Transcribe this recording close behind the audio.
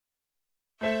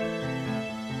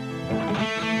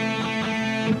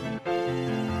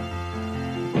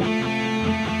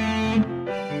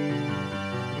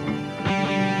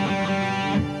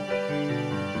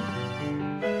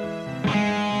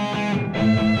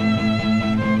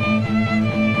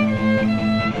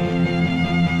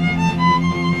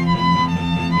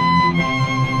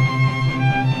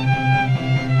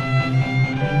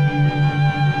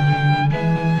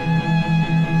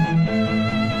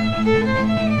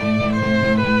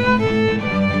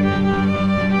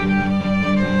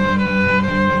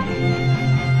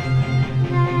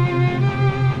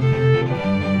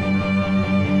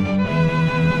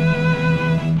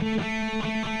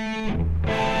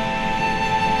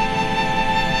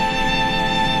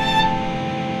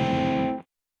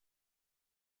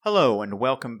Hello, and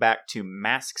welcome back to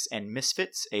Masks and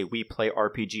Misfits, a We Play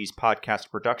RPGs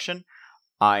podcast production.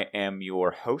 I am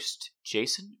your host,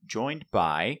 Jason, joined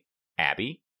by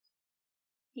Abby,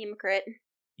 Hemocrit,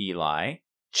 Eli,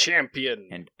 Champion,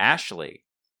 and Ashley.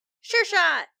 Sure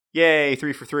Shot! Yay,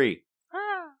 3 for 3.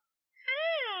 Ah.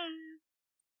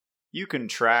 You can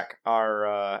track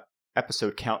our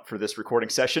episode count for this recording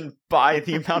session by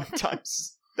the amount of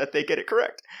times that they get it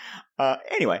correct.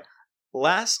 Anyway,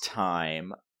 last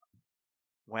time,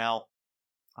 well,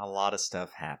 a lot of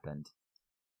stuff happened.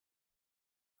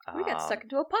 We got stuck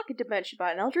into a pocket dimension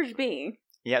by an eldritch being.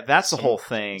 Yeah, that's the whole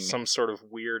thing. Some sort of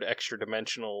weird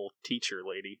extra-dimensional teacher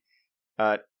lady.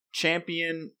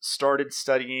 Champion started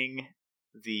studying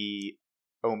the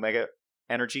Omega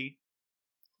energy.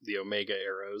 The Omega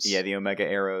arrows. Yeah, the Omega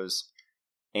arrows.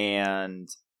 And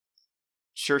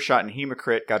Sure Shot and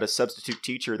Hemocrit got a substitute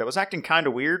teacher that was acting kind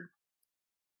of weird.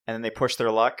 And then they pushed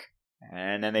their luck.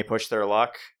 And then they pushed their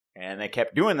luck. And they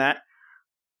kept doing that.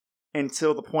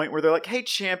 Until the point where they're like, hey,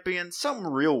 Champion, something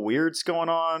real weird's going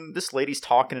on. This lady's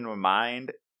talking in my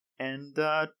mind. And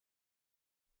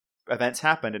events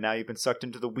happened. And now you've been sucked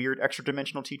into the weird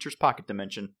extra-dimensional teacher's pocket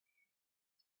dimension.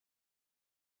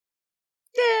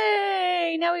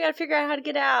 Yay! Now we gotta figure out how to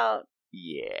get out.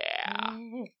 Yeah.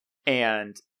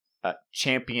 And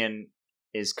Champion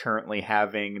is currently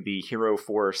having the hero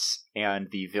force and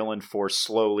the villain force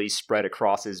slowly spread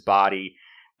across his body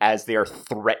as they are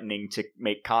threatening to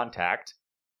make contact.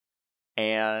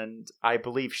 And I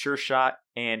believe Sure Shot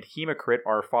and Hemocrit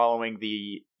are following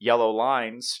the yellow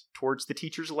lines towards the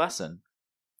teacher's lesson.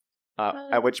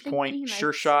 At which point,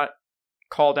 Sure Shot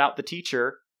called out the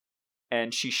teacher,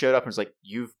 and she showed up and was like,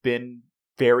 "You've been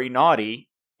very naughty,"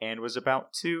 and was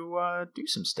about to do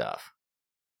some stuff.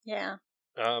 Yeah.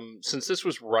 Since this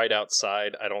was right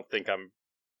outside, I don't think I'm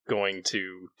going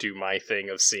to do my thing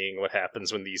of seeing what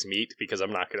happens when these meet, because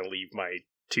I'm not going to leave my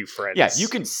two friends. Yeah, you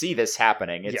can see this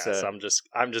happening. I'm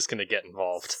just going to get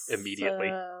involved immediately.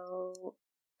 So,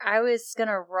 I was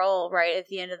gonna roll right at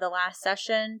the end of the last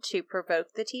session to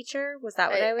provoke the teacher. Was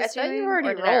that what I was doing? I thought you already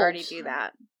or did rolled. I already do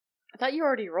that? I thought you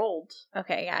already rolled.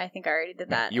 Okay, yeah, I think I already did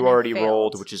that. You and I already failed.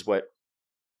 rolled, which is what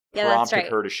Yeah, that's prompted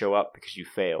right. her to show up, because you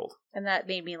failed. And that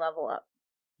made me level up.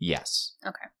 Yes.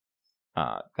 Okay.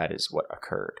 That is what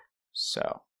occurred.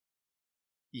 So,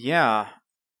 yeah.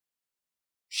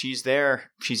 She's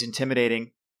there. She's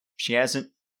intimidating. She hasn't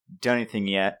done anything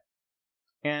yet.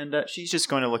 And she's just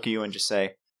going to look at you and just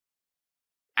say,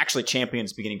 actually,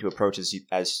 Champion's beginning to approach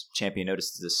as Champion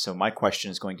notices this. So my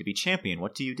question is going to be, Champion,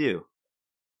 what do you do?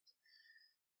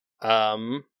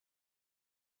 I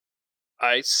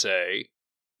say,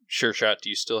 Sure Shot,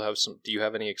 do you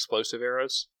have any explosive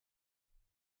arrows?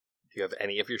 Do you have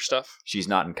any of your stuff? She's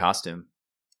not in costume.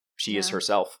 She is No.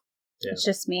 herself. Yeah. It's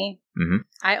just me. Mm-hmm.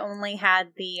 I only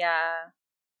had the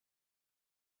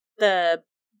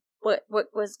what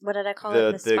did I call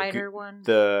it? The spider one?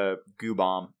 The goo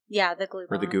bomb. Yeah, the glue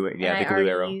Or the bomb. goo- yeah, and the glue I already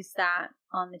arrow. used that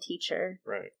on the teacher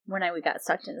Right. when we got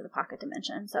sucked into the pocket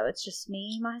dimension. So it's just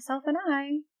me, myself, and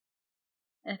I.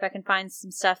 And if I can find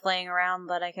some stuff laying around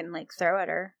that I can throw at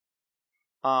her.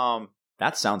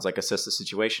 That sounds like assess the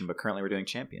situation, but currently we're doing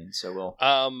Champion, so we'll...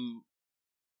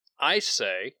 I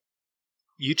say,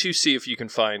 you two see if you can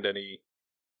find any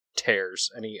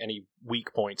tears, any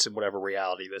weak points in whatever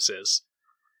reality this is.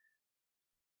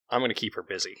 I'm going to keep her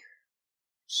busy.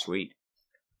 Sweet.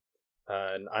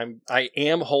 And I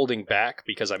am holding back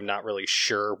because I'm not really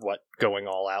sure what going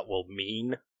all out will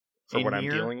mean for In what I'm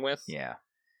here? dealing with. Yeah.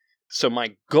 So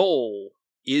my goal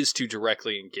is to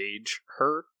directly engage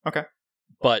her. Okay.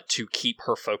 But to keep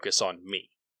her focus on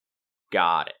me.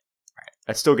 Got it. All right.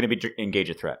 That's still going to be engage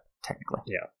a threat, technically.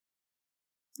 Yeah.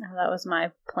 Oh, that was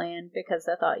my plan because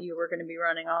I thought you were going to be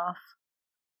running off.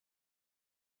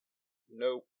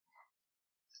 Nope.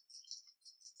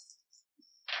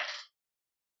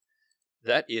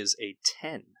 That is a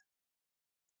 10.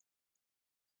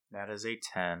 That is a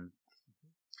 10.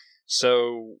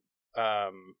 So,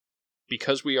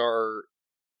 because we are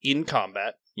in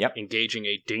combat, Yep. engaging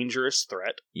a dangerous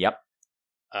threat, Yep.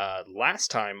 last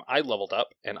time I leveled up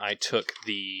and I took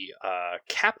the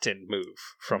captain move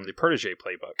from the Protégé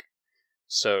playbook.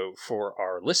 So for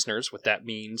our listeners, what that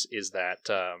means is that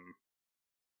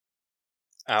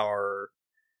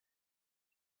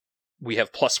we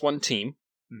have +1 team,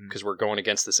 because we're going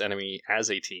against this enemy as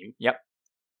a team. Yep.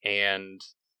 And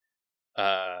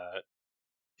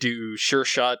do Sure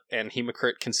Shot and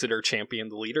Hemocrit consider Champion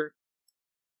the leader?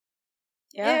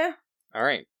 Yeah. All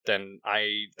right, then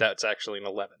that's actually an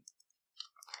 11.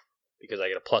 Because I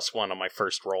get a +1 on my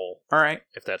first roll, All right.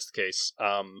 if that's the case.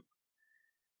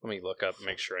 Let me look up and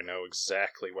make sure I know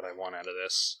exactly what I want out of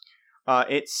this.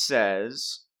 It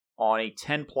says on a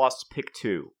 10 plus, pick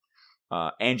 2.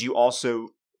 And you also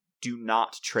do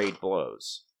not trade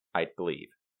blows, I believe.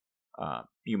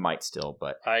 You might still,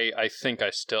 but... I think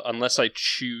I still... Unless I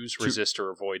choose resist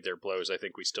or avoid their blows, I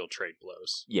think we still trade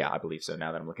blows. Yeah, I believe so,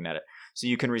 now that I'm looking at it. So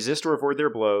you can resist or avoid their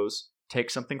blows,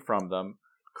 take something from them,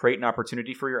 create an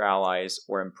opportunity for your allies,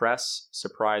 or impress,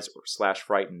 surprise, or /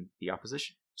 frighten the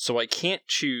opposition. So I can't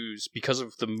choose, because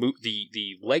of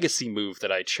the legacy move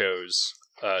that I chose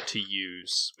to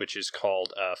use, which is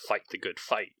called Fight the Good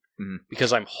Fight. Mm-hmm.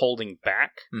 Because I'm holding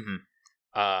back, Mm-hmm.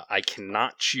 I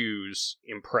cannot choose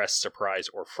impress, surprise,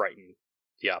 or frighten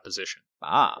the opposition.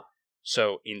 Ah.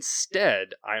 So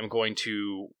instead, I am going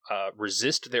to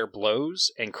resist their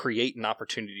blows and create an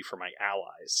opportunity for my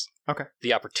allies. Okay.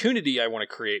 The opportunity I want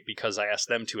to create, because I asked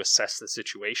them to assess the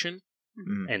situation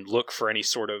Mm-hmm. and look for any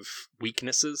sort of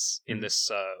weaknesses in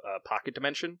this pocket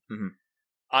dimension. Mm-hmm.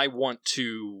 I want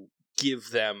to give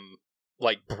them,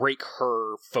 break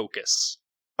her focus.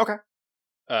 Okay.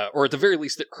 Or at the very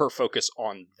least, her focus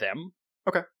on them.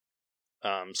 Okay.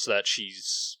 So that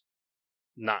she's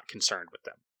not concerned with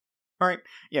them. All right.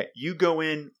 Yeah, you go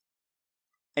in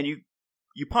and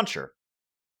you punch her,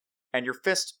 and your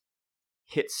fist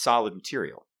hits solid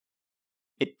material.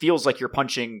 It feels like you're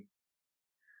punching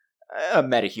a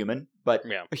metahuman, but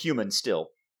a human still.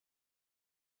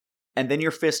 And then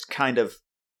your fist kind of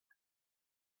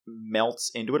melts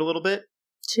into it a little bit.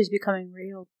 She's becoming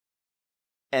real.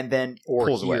 And then or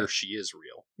pulls away. Or she is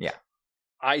real. Yeah.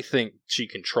 I think she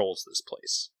controls this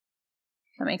place.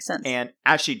 That makes sense. And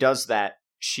as she does that,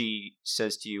 she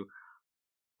says to you,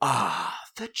 "Ah,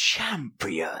 the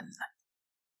champion.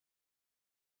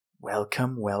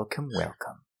 Welcome, welcome,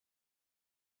 welcome.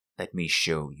 Let me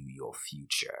show you your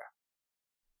future."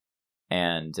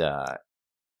 And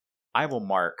I will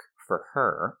mark for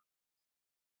her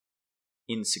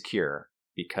insecure,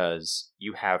 because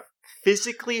you have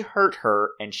physically hurt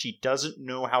her and she doesn't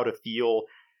know how to feel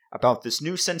about this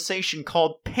new sensation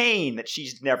called pain that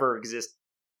she's never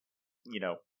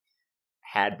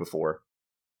had before.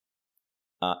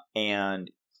 And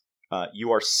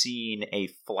you are seeing a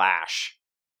flash,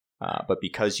 but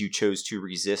because you chose to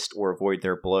resist or avoid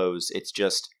their blows, it's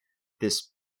just this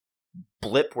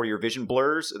blip where your vision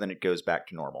blurs and then it goes back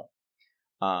to normal.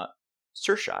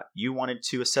 Surshot, you wanted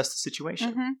to assess the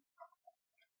situation. Mm-hmm.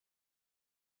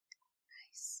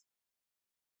 Nice.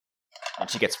 And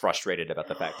she gets frustrated about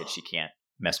the fact that she can't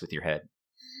mess with your head.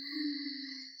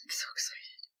 I'm so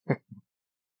excited.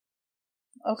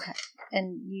 Okay.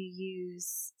 And you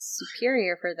use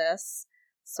superior for this.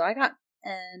 So I got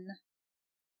an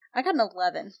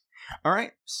 11. All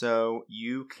right. So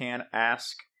you can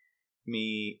ask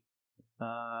me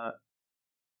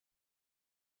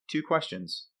 2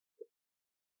 questions.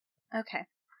 Okay.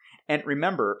 And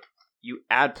remember, you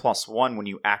add +1 when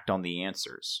you act on the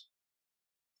answers.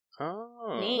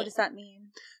 Oh. Neat. What does that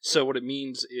mean? So what it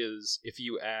means is if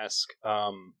you ask...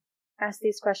 Ask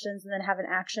these questions and then have an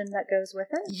action that goes with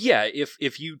it? Yeah,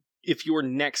 if your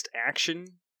next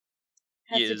action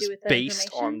Has to is do with the based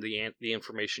information? on the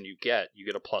information you get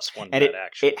a +1 to And that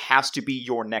action. it has to be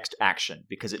your next action,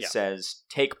 because it says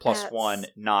take +1,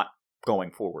 not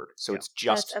going forward. So it's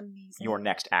just That's amazing. your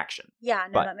next action. Yeah,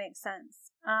 no, But- that makes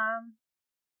sense.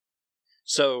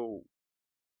 So,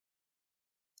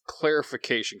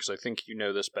 clarification, because I think you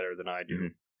know this better than I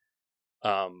do.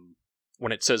 Mm-hmm.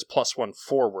 When it says +1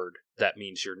 forward, that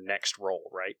means your next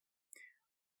roll, right?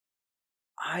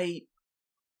 I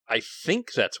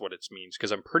think that's what it means,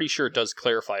 because I'm pretty sure it does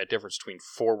clarify a difference between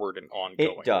forward and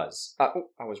ongoing. It does. I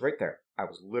was right there. I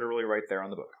was literally right there on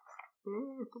the book.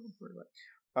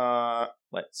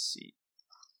 Let's see.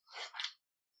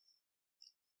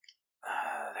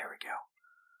 There we go.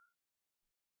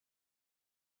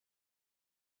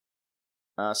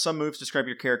 Some moves describe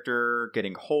your character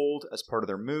getting hold as part of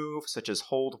their move, such as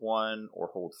hold 1 or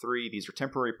hold 3. These are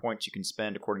temporary points you can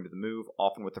spend according to the move,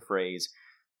 often with the phrase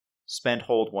spend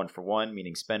hold 1 for 1,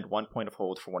 meaning spend 1 point of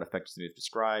hold for 1 effect the move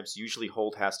describes. Usually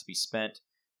hold has to be spent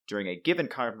during a given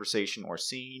conversation or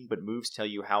scene, but moves tell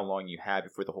you how long you have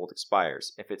before the hold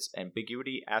expires. If it's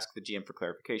ambiguity, ask the GM for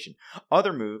clarification.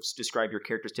 Other moves describe your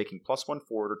character's taking +1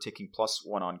 forward or taking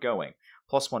 +1 ongoing.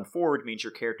 +1 forward means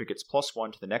your character gets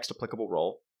 +1 to the next applicable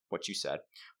roll, what you said.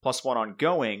 +1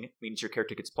 ongoing means your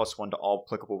character gets +1 to all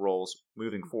applicable rolls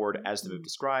moving forward as the move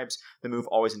describes. The move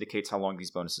always indicates how long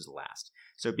these bonuses last.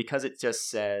 So because it just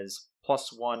says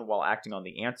 +1 while acting on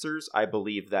the answers, I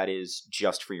believe that is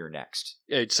just for your next.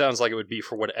 It sounds like it would be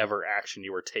for whatever action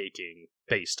you were taking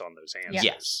based on those answers.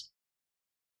 Yes.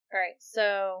 All right,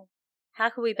 so How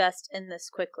can we best end this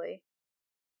quickly?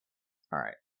 All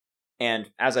right.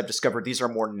 And as I've discovered, these are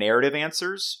more narrative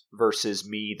answers versus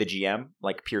me, the GM,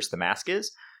 like Pierce the Mask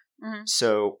is. Mm-hmm.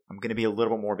 So I'm going to be a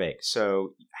little bit more vague.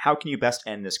 So how can you best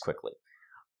end this quickly?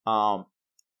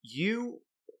 You,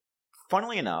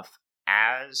 funnily enough,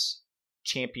 as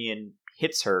Champion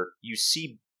hits her, you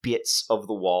see bits of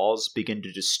the walls begin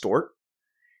to distort.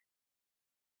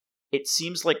 It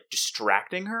seems like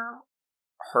distracting her,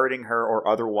 hurting her, or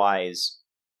otherwise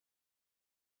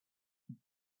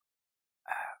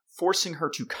forcing her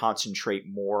to concentrate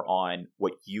more on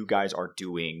what you guys are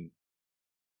doing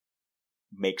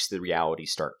makes the reality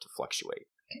start to fluctuate.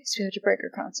 Okay, so we have to break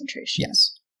her concentration.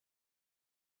 Yes.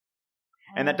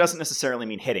 And that doesn't necessarily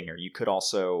mean hitting her. You could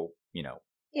also,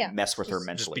 mess with her Just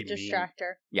mentally. distract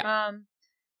her. Yeah.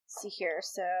 Let's see here.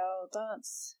 So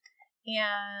that's...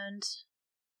 And...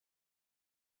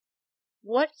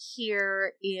 What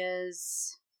here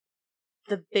is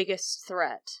the biggest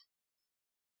threat?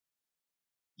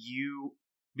 You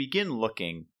begin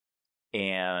looking,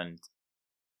 and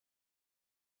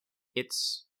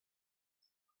it's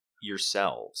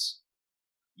yourselves.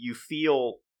 You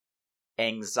feel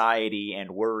anxiety and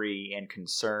worry and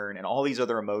concern and all these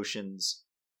other emotions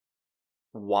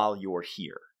while you're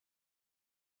here.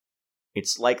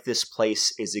 It's like this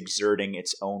place is exerting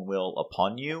its own will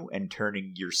upon you and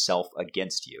turning yourself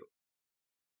against you.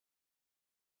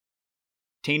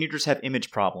 Teenagers have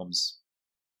image problems.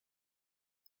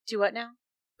 Do what now?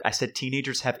 I said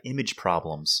teenagers have image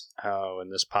problems. Oh,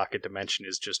 and this pocket dimension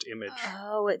is just image.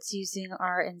 Oh, it's using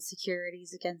our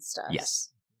insecurities against us. Yes.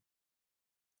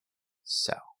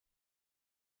 So,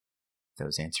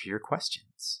 those answer your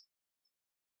questions.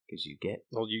 Because you get...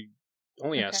 Well, you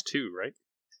only asked 2, right?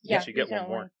 Yeah, Yes, you get one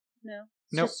more. No,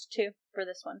 it's Nope. just 2 for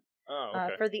this one. Oh,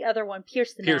 okay. For the other one,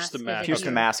 Pierce the Pierce Mask. the Mask. Pierce the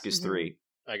Okay. Mask is Mhm. 3.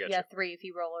 I got Yeah, you. 3 if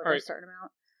you roll over All right. a certain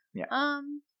amount. Yeah.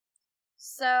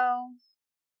 So,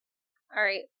 all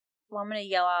right. Well, I'm going to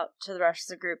yell out to the rest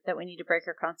of the group that we need to break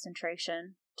her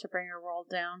concentration to bring her world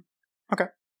down. Okay.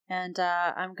 And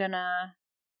I'm going to...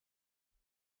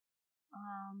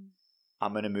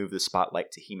 I'm going to move the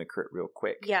spotlight to Hemocrit real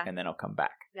quick. Yeah. And then I'll come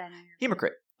back. Yeah, no, you're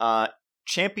fine. Hemocrit.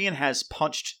 Champion has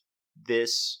punched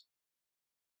this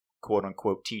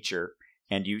quote-unquote teacher,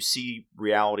 and you see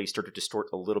reality start to distort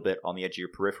a little bit on the edge of your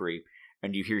periphery,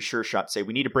 and you hear Sure Shot say,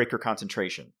 "We need to break her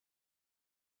concentration."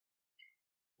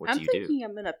 What I'm do you do? thinking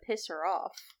I'm gonna piss her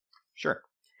off. Sure.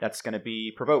 That's going to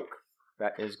be Provoke.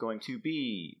 That is going to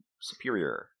be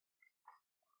Superior.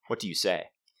 What do you say?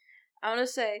 I want to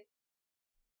say,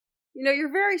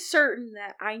 you're very certain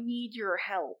that I need your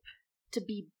help to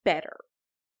be better.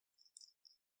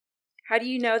 How do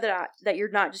you know that you're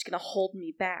not just going to hold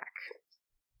me back?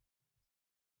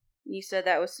 You said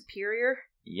that was superior?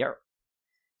 Yep.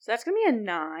 So that's going to be a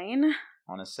 9.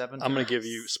 On a 7. I'm going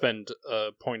to spend a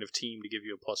point of team to give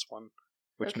you a +1.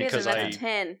 Which Okay, makes so because that's I-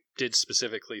 a 10. Did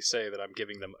specifically say that I'm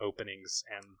giving them openings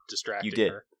and distracting You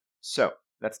did. her. So,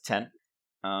 that's 10.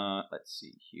 Let's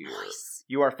see here. Nice.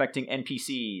 You are affecting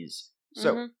NPCs.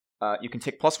 So, Mhm. you can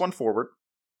take +1 forward.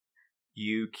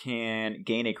 You can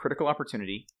gain a critical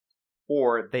opportunity,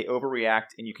 or they overreact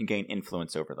and you can gain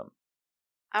influence over them.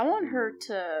 I want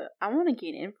to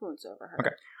gain influence over her.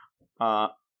 Okay.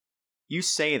 You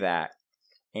say that,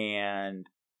 and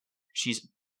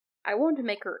I want to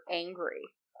make her angry.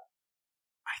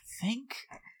 I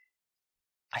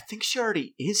think she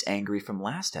already is angry from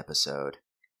last episode.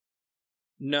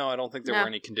 No, I don't think there No. were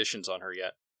any conditions on her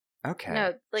yet. Okay.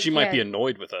 No, She might be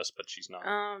annoyed with us, but she's not.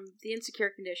 The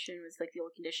insecure condition was like the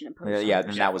old condition imposed. Yeah, on her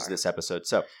then so that was far. this episode.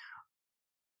 So,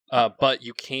 But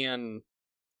you can,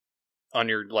 on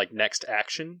your next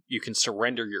action, you can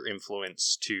surrender your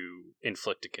influence to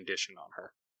inflict a condition on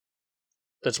her.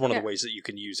 That's one of Yeah. the ways that you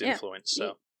can use Yeah. influence.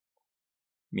 So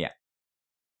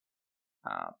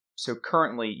so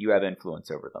currently you have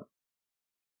influence over them.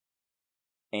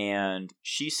 And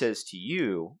she says to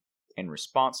you, in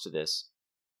response to this,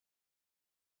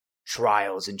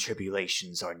 "Trials and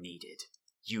tribulations are needed.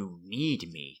 You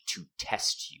need me to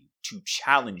test you, to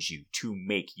challenge you, to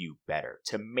make you better,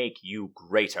 to make you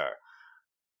greater."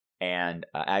 And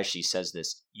as she says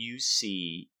this, you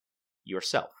see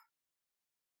yourself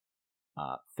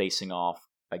facing off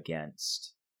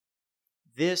against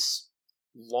this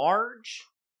large,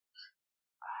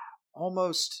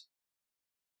 almost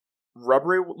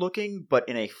rubbery looking, but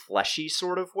in a fleshy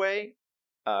sort of way,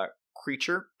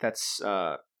 creature that's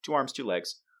 2 arms, 2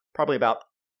 legs, probably about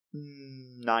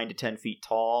 9 to 10 feet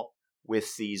tall,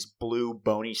 with these blue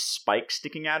bony spikes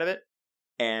sticking out of it,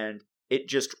 and it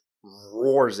just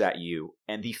roars at you,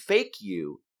 and the fake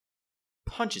you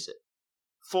punches it.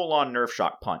 Full-on Nerf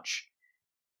shock punch.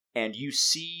 and you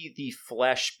see the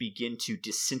flesh begin to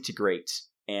disintegrate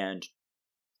and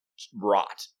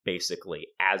rot, basically,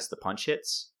 as the punch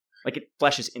hits. Like,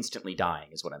 flesh is instantly dying,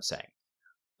 is what I'm saying.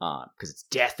 Because it's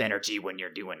death energy when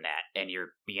you're doing that, and you're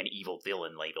being evil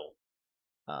villain label.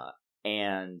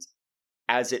 And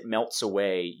as it melts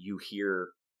away, you hear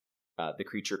the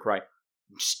creature cry,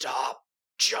 "Stop!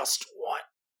 Just one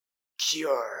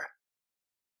cure!"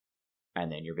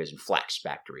 And then your vision flashes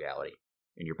back to reality,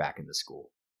 and you're back in the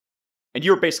school. And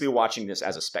you're basically watching this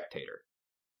as a spectator.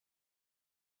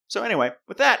 So anyway,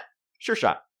 with that, Sure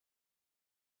Shot.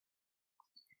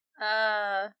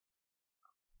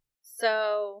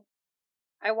 So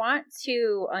I want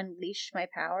to unleash my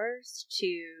powers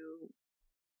to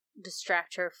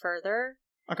distract her further.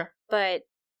 Okay. But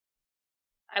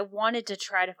I wanted to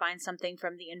try to find something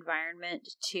from the environment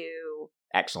to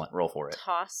Excellent. Roll for it.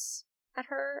 toss at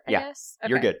her, I Yeah, guess.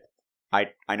 You're Okay. good.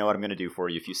 I know what I'm going to do for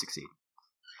you if you succeed.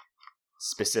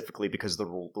 Specifically because the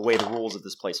way the rules of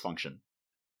this place function.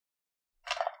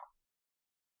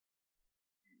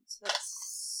 So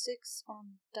that's 6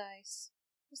 on dice.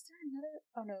 Was there another?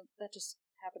 Oh no, that just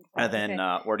happened. And then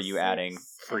Okay. what are you adding?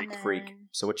 6, Freak, and Freak. then-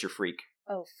 So what's your freak?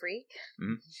 Oh, freak?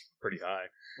 Pretty high.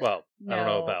 Well, No, I don't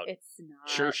know about it's not.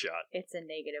 Sure Shot. It's a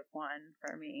 -1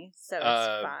 for me, so it's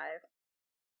 5.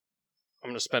 I'm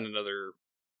going to spend another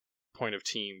point of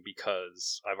team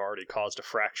because I've already caused a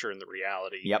fracture in the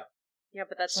reality. Yep. Yeah,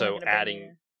 but that's So only gonna bring adding-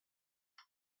 you-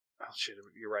 Oh shit,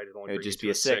 you're right. It only It would brings you just to be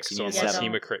a 6, you So need a unless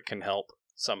 7. Hemocrit can help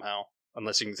somehow,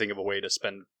 unless you can think of a way to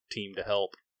spend team to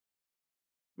help.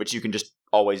 Which you can just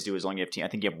always do as long as you have team. I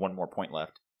think you have one more point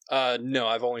left. No,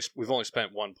 we've only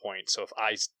spent 1 point. So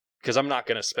because I'm not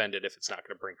going to spend it if it's not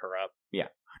going to bring her up.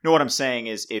 No, what I'm saying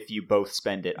is if you both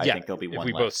spend it, I Yeah, think there'll be If one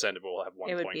we left. both send it, we'll have 1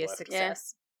 it would point be a left.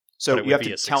 success. So but it you would have be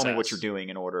to a tell me what success. you're doing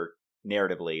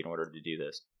narratively in order to do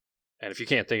this. And if you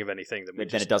can't think of anything, then,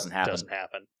 Then it doesn't happen. doesn't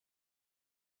happen.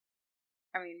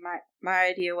 I mean, my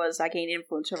idea was I gain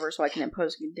influence over her so I can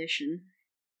impose a condition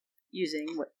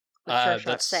using what Sure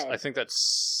Shot say. I think that's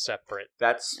separate.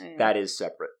 That is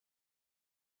separate.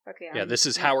 Okay. Yeah, this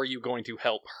is how are you going to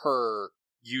help her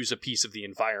use a piece of the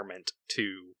environment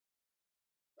to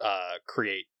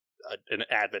create an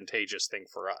advantageous thing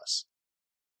for us.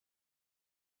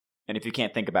 And if you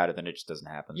can't think about it, then it just doesn't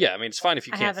happen. Yeah, I mean, it's fine if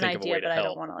you I can't have an think of a idea, way to but I help.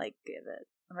 don't want to give it.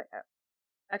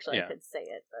 Actually, Yeah. I could say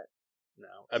it, but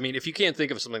No, I mean, if you can't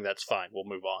think of something, that's fine. We'll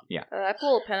move on. I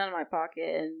pull a pen out of my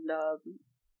pocket and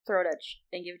throw it at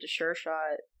and give it to Sure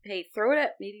Shot. Hey, throw it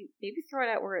at maybe throw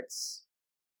it at where it's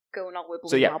going all wibbly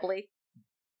So, yeah. wobbly.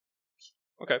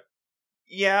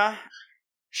 Yeah,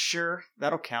 sure,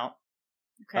 that'll count.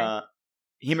 okay.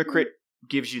 Hemocrit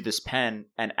gives you this pen,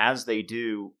 and as they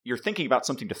do, you're thinking about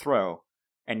something to throw,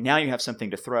 and now you have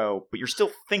something to throw, but you're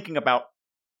still thinking about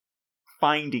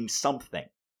finding something.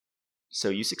 So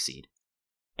you succeed.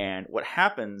 And what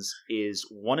happens is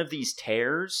one of these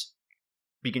tears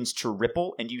begins to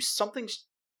ripple, and something's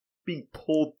being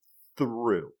pulled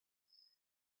through.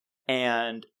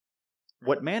 And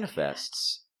what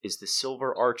manifests is the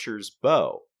Silver Archer's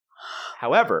bow.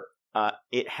 However,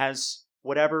 it has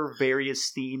whatever various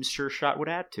themes Sure Shot would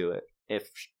add to it, if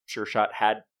Sure Shot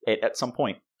had it at some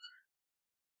point.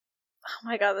 Oh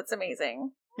my god, that's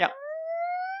amazing.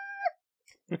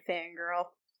 Fangirl.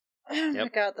 Oh my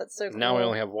Yep. god, that's so cool. Now we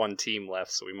only have one team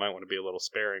left, so we might want to be a little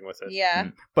sparing with it. Yeah.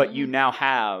 But you now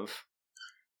have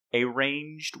a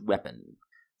ranged weapon.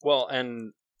 Well,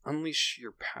 and Unleash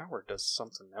Your Power does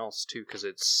something else, too, because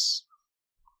it's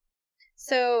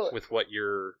So with what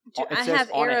you're... It I says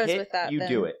have on a arrows hit, with that. You then.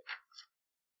 do it.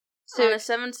 So on a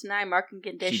 7 to 9 marking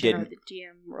condition or didn't. the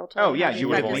GM roll Oh, yeah, how you the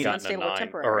would've effect only is made gotten a unstable or 9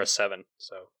 temporary. or a 7,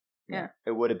 so... Yeah.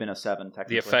 It would have been a 7,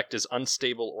 technically. The effect is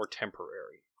unstable or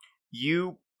temporary.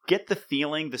 You get the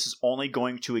feeling this is only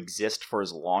going to exist for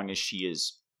as long as she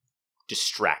is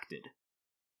distracted.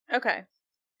 Okay.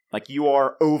 Like, you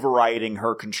are overriding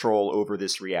her control over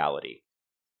this reality.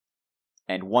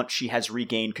 And once she has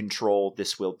regained control,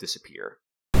 this will disappear.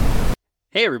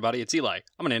 Hey everybody, it's Eli.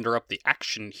 I'm going to interrupt the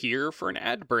action here for an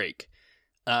ad break.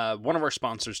 One of our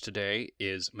sponsors today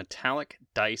is Metallic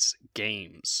Dice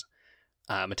Games.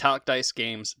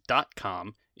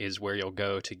 MetallicDiceGames.com is where you'll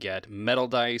go to get metal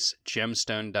dice,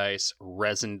 gemstone dice,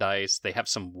 resin dice. They have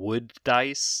some wood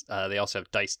dice. They also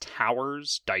have dice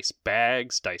towers, dice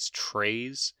bags, dice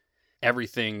trays.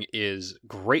 Everything is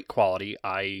great quality.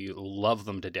 I love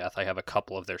them to death. I have a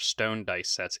couple of their stone dice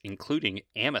sets, including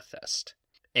Amethyst.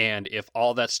 And if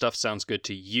all that stuff sounds good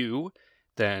to you,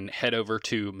 then head over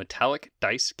to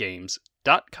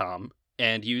MetallicDiceGames.com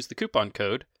and use the coupon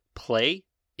code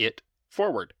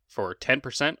PLAYITFORWARD for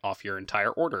 10% off your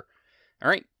entire order. All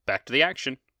right, back to the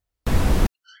action.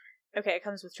 Okay, it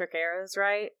comes with trick arrows,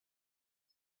 right?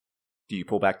 Do you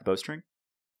pull back the bowstring?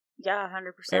 Yeah,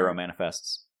 100%. Arrow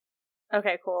manifests.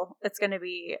 Okay, cool. It's going to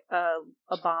be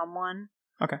a bomb one.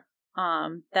 Okay.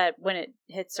 That when it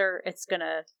hits her, it's going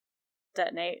to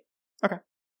detonate. Okay.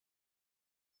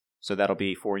 So that'll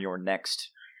be for your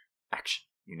next action.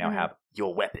 You now have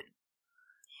your weapon.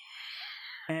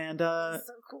 And So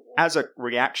cool. as a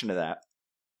reaction to that,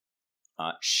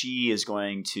 she is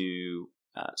going to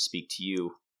speak to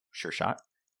you, Sure Shot,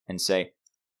 and say,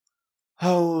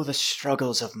 "Oh, the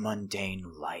struggles of mundane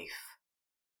life.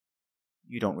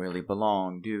 You don't really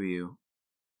belong, do you?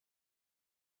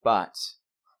 But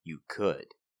you could."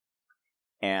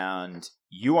 And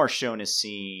you are shown a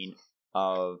scene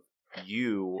of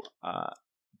you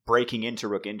breaking into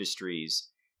Rook Industries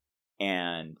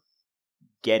and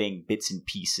getting bits and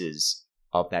pieces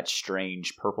of that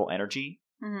strange purple energy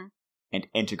and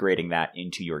integrating that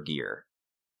into your gear.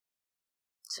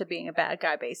 So being a bad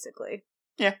guy, basically.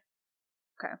 Yeah.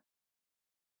 Okay.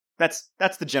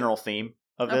 That's the general theme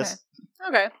of this.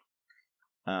 Okay.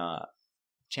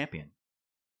 Champion.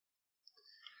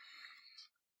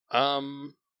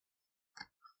 Do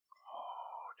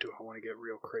I want to get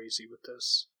real crazy with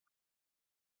this?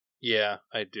 Yeah,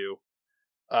 I do.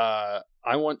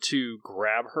 I want to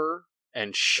grab her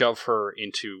and shove her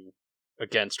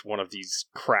against one of these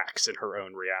cracks in her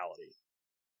own reality.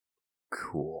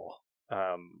 Cool.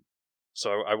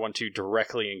 So I want to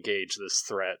directly engage this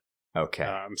threat. Okay.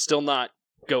 I'm still not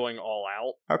going all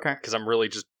out Okay. because I'm really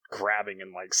just grabbing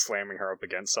and like slamming her up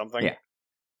against something. Yeah.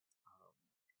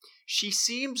 She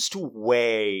seems to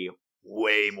weigh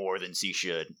way more than she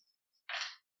should.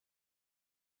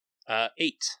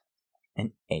 8.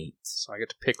 An 8. So I get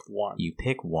to pick one. You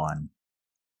pick one.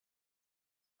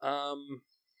 I'm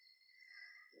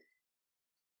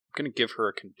going to give her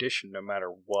a condition no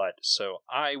matter what, so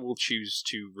I will choose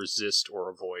to resist or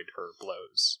avoid her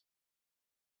blows.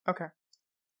 Okay.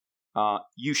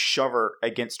 You shove her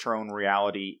against her own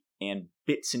reality, and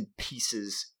bits and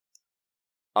pieces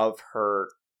of her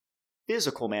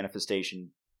physical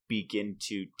manifestation begin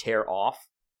to tear off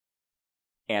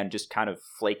and just kind of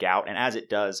flake out. And as it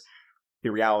does,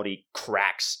 the reality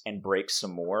cracks and breaks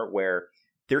some more, where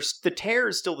the tear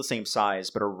is still the same size,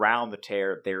 but around the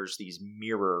tear, there's these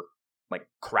mirror, like,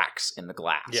 cracks in the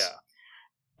glass. Yeah.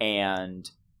 And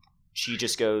she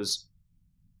just goes,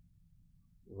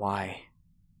 Why?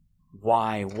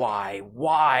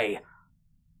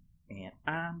 And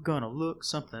I'm gonna look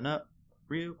something up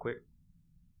real quick.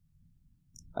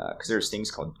 Because there's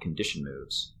things called condition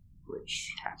moves,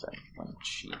 which happen when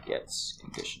she gets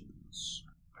conditions.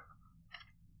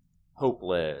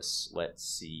 Hopeless. Let's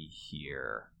see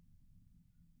here.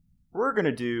 We're going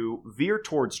to do veer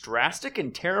towards drastic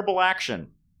and terrible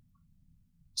action.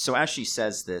 So as she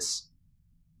says this,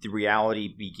 the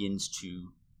reality begins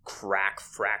to crack,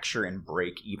 fracture, and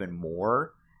break even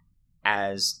more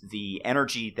as the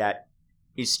energy that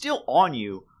is still on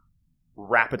you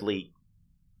rapidly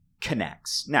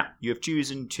connects. Now, you have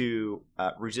chosen to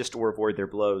resist or avoid their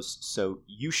blows, so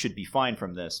you should be fine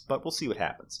from this, but we'll see what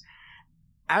happens.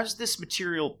 As this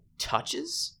material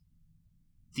touches,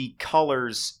 the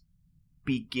colors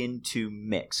begin to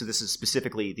mix. So this is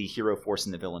specifically the hero force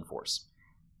and the villain force.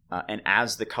 And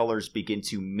as the colors begin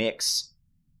to mix,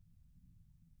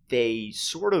 they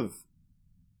sort of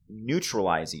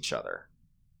neutralize each other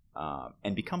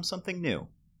and become something new.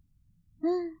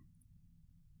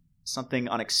 Something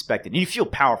unexpected. And you feel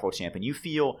powerful, champion. You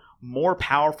feel more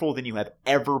powerful than you have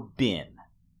ever been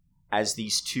as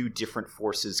these two different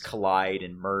forces collide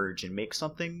and merge and make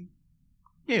something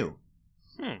new.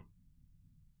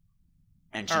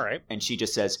 And she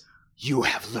just says, "You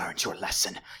have learned your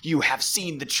lesson. You have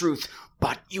seen the truth,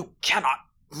 but you cannot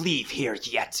leave here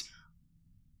yet."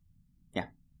 Yeah.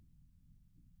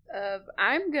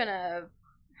 I'm gonna.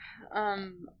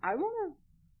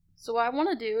 So what I want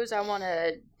to do is I want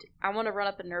to run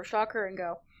up and nerve shock her and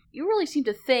go, "You really seem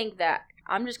to think that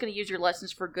I'm just going to use your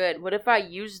lessons for good. What if I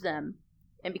use them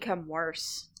and become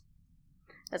worse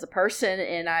as a person?"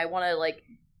 And I want to, like,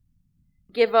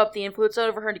 give up the influence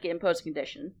over her to get imposed a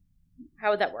condition.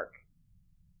 How would that work?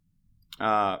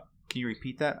 Can you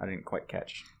repeat that? I didn't quite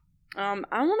catch. I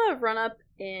want to run up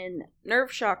and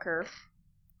nerve shock her.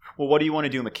 Well, what do you want to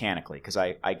do mechanically? Because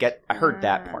I heard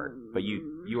that part, but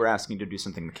you were asking to do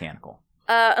something mechanical.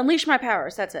 Unleash my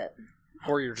powers. That's it.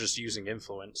 Or you're just using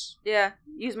influence. Yeah,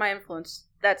 use my influence.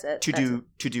 That's it. To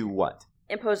do what?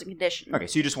 Impose a condition. Okay,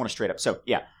 so you just want to straight up. So,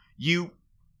 yeah, you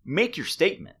make your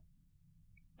statement,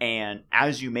 and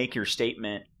as you make your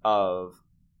statement of,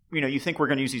 you think we're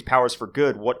going to use these powers for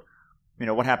good, what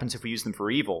happens if we use them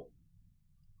for evil?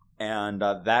 And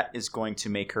that is going to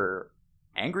make her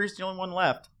angry is the only one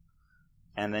left.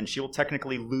 And then she'll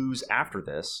technically lose after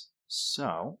this.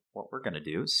 So, what we're going to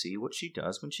do is see what she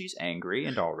does when she's angry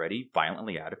and already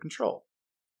violently out of control.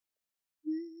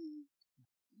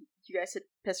 You guys should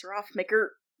piss her off, make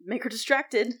her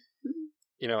distracted.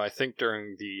 You know, I think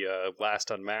during the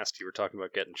last Unmasked, you were talking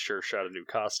about getting Sure Shot a new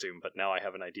costume, but now I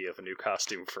have an idea of a new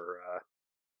costume for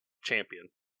Champion.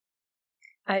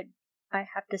 I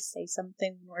have to say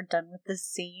something when we're done with this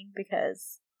scene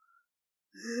because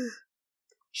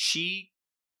She,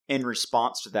 in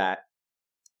response to that,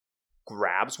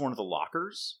 grabs one of the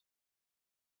lockers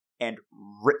and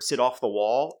rips it off the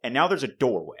wall, and now there's a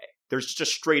doorway. There's just a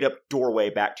straight up doorway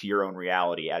back to your own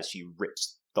reality as she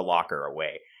rips the locker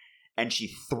away. And she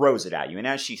throws it at you. And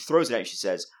as she throws it at you, she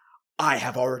says, I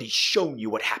have already shown you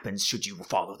what happens should you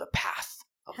follow the path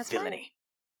of That's villainy.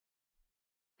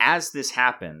 As this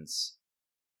happens,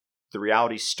 the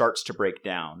reality starts to break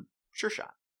down. Sure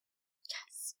shot.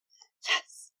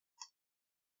 yes.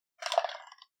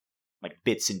 Like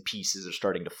bits and pieces are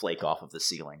starting to flake off of the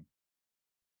ceiling.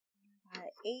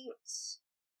 8.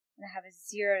 And I have a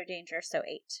 0 danger, so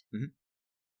 8.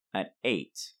 At 8.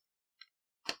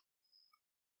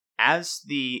 As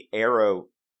the arrow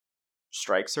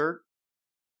strikes her,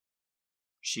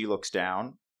 she looks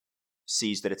down,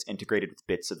 sees that it's integrated with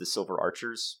bits of the Silver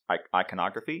Archer's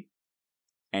iconography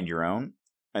and your own,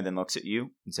 and then looks at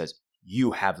you and says,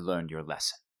 you have learned your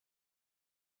lesson.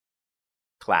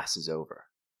 Class is over.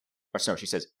 Or so she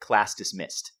says, class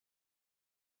dismissed.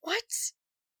 What?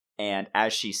 And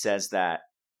as she says that,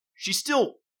 she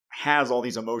still has all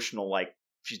these emotional, like,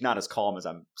 she's not as calm as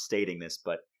I'm stating this,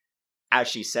 but as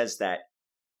she says that,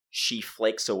 she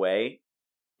flakes away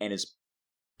and is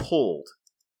pulled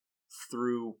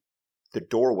through the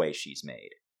doorway she's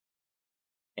made.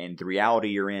 And the reality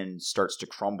you're in starts to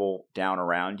crumble down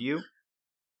around you.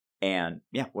 And,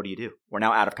 yeah, what do? We're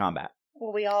now out of combat.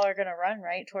 Well, we all are going to run,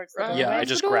 right, towards the doorway? Yeah, I Where's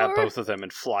just the grab door? both of them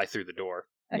and fly through the door.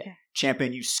 Okay. Yeah.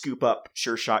 Champion, you scoop up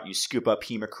Sure Shot, you scoop up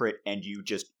Hemocrit, and you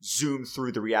just zoom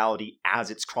through the reality as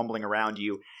it's crumbling around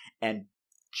you. And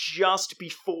just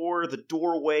before the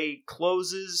doorway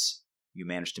closes, you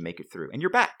manage to make it through. And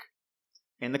you're back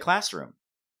in the classroom.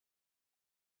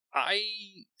 I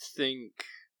think...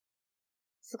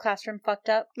 Is the classroom fucked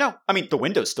up? No, I mean, the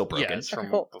window's still broken. Yeah, it's from Okay,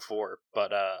 cool. before.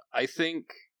 But I think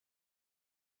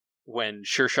when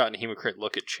Sure Shot and Hemocrit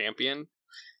look at Champion,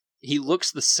 he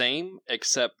looks the same,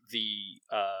 except the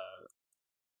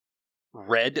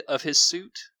red of his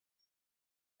suit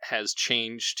has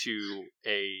changed to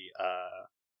a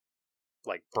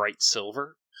like bright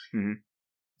silver. Mhm.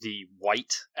 The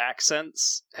white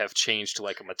accents have changed to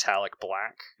like a metallic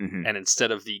black, Mhm. and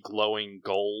instead of the glowing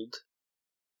gold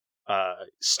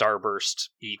starburst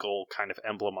eagle kind of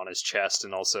emblem on his chest,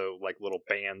 and also like little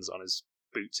bands on his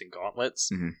boots and gauntlets,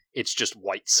 Mhm. it's just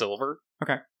white silver.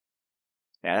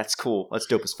 Yeah, that's cool. That's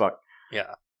dope as fuck.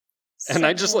 Yeah. And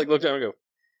I just like looked down and go,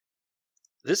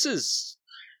 this is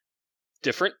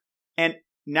different. And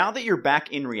now that you're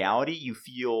back in reality, you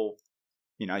feel,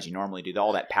 as you normally do,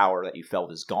 all that power that you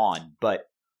felt is gone,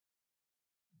 but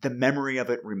the memory of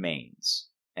it remains,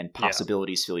 and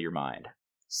possibilities fill your mind.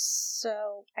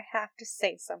 So, I have to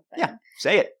say something. Yeah,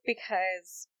 say it.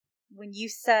 Because when you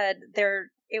said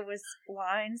it was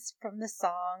lines from the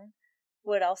song,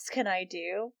 What Else Can I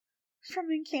Do? From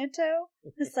Encanto.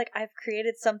 It's like, I've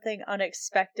created something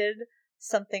unexpected,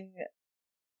 something,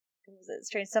 what was it,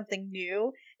 strange, something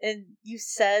new. And you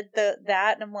said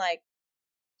that, and I'm like,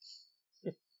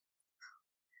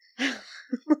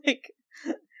 like,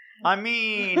 I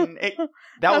mean,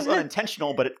 that was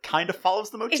unintentional, but it kind of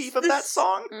follows the motif of that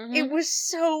song. Mm-hmm. it was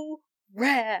so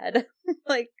rad.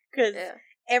 Like, because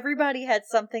everybody had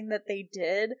something that they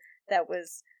did that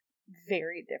was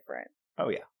very different. Oh,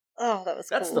 yeah. Oh, that was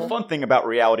That's cool. the fun thing about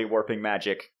reality warping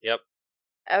magic.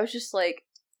 I was just like,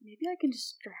 maybe I can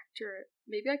distract her.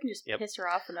 Maybe I can just Yep. piss her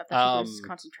off enough that she loses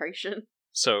concentration.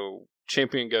 So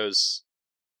Champion goes,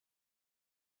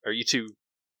 are you two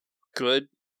good?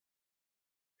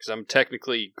 Because I'm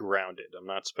technically grounded. I'm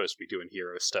not supposed to be doing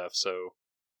hero stuff, so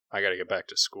I gotta get back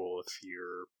to school if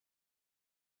you're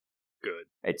good.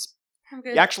 It's I'm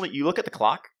good. actually, you look at the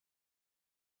clock,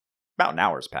 about an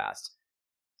hour's passed.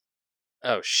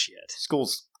 Oh, shit.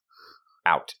 School's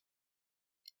out.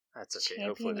 That's okay. Champion,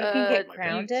 Hopefully you that can won't get my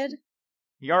grounded.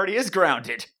 He already is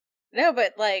grounded. No,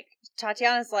 but like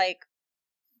Tatiana's like,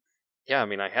 Yeah, I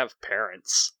mean, I have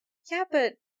parents. yeah,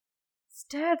 but His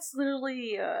dad's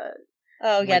literally, oh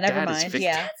My yeah, never dad is mind. Victor.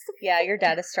 Yeah, yeah, your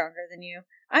dad is stronger than you.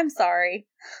 I'm sorry.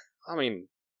 I mean,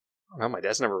 I don't know, my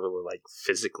dad's never really, like,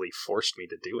 physically forced me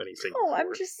to do anything Oh, I'm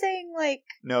before. just saying, like,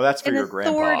 No, that's for an your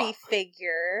grandpa. authority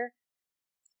figure,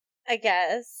 I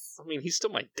guess. I mean, he's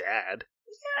still my dad.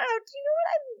 Yeah, do you know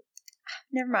what I'm...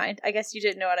 Never mind. I guess you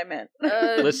didn't know what I meant.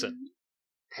 Listen.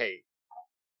 Hey.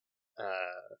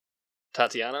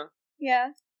 Tatiana,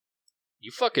 Yeah.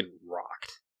 you fucking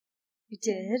rocked. You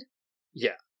did?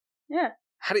 Yeah. Yeah.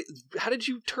 How did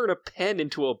you turn a pen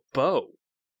into a bow?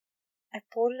 I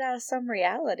pulled it out of some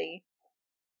reality.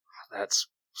 That's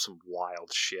some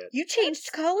wild shit. You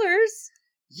changed colors.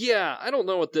 Yeah, I don't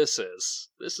know what this is.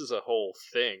 This is a whole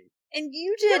thing. And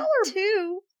you did,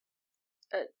 too.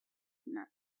 No.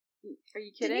 Are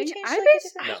you Didn't kidding? you change I like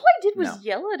basically No. all I did was No.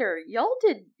 yell at her. Y'all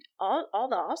did all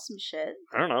the awesome shit.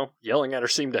 I don't know. Yelling at her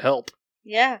seemed to help.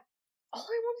 Yeah. All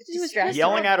I wanted to do was Distract piss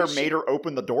Yelling off at her because made her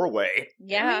open the doorway.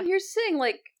 Yeah. I mean, here's the thing: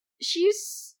 like she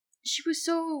was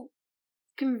so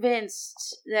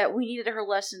convinced that we needed her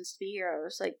lessons to be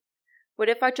heroes. Like, what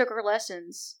if I took her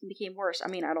lessons and became worse? I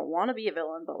mean, I don't want to be a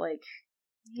villain, but like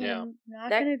Yeah. Not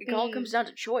that gonna be... all comes down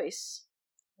to choice.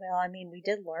 Well, I mean, we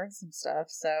did learn some stuff,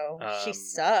 so she Um,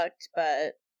 sucked,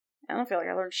 but... I don't feel like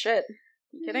I learned shit.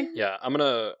 You kidding? Yeah, I'm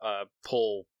gonna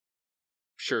pull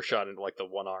Sure Shot into, like, the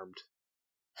one-armed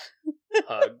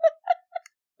hug.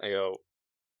 I go,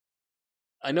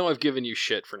 I know I've given you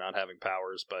shit for not having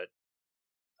powers, but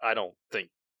I don't think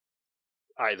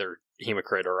either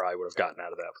Hemocrit or I would have gotten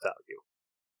out of that without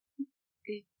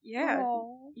you. Yeah,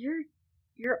 Aw.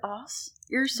 you're awesome.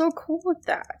 You're so cool with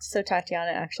that. So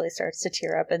Tatiana actually starts to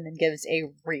tear up and then gives a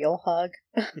real hug.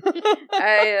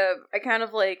 I kind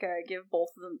of like give both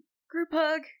of them group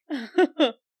hug.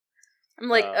 I'm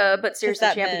like, but seriously,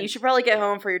 that champion, meant- you should probably get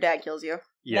home before your dad kills you.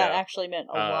 That actually meant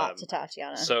a lot Um, to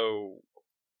Tatiana. So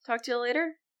Talk to you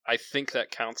later. I think that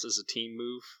counts as a team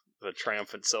move, the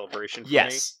triumphant celebration for me.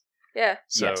 Yes. Yeah.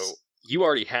 So Yes. you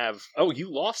already have. Oh,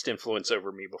 you lost influence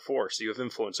over me before, so you have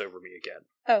influence over me again.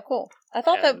 Oh, cool. I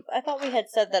thought And- I thought we had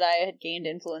said that I had gained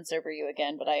influence over you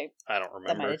again, but I don't that might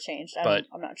remember. have changed. But-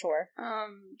 I'm not sure.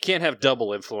 Can't have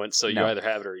double influence, so you No. either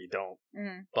have it or you don't.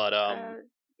 Mm. But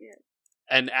Yeah.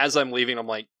 and as I'm leaving, I'm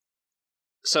like,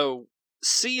 so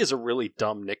C is a really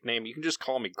dumb nickname. You can just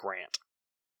call me Grant.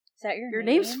 Is that your Your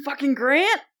name? name's fucking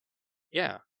Grant.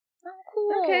 Yeah, Oh,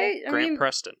 cool. Okay. Grant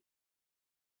Preston.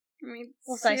 I mean,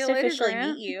 Well, it's see nice you to later, officially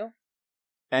Grant. meet you.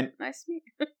 And Nice to meet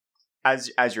you.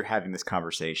 as you're having this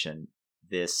conversation,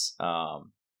 this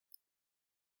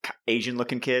Asian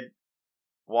looking kid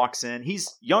walks in.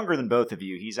 He's younger than both of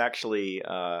you. He's actually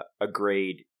a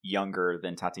grade younger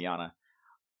than Tatiana.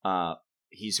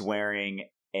 He's wearing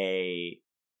a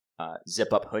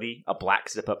zip up hoodie, a black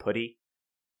zip up hoodie,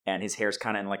 and his hair's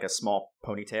kind of in like a small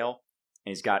ponytail.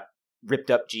 And he's got ripped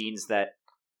up jeans that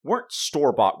weren't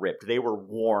store bought ripped; they were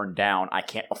worn down. I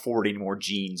can't afford any more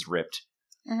jeans ripped.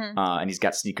 Mm-hmm. And he's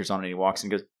got sneakers on, and he walks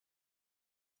and goes,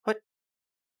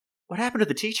 What happened to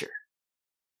the teacher?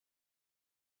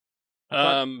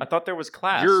 I thought there was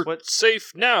class. You're What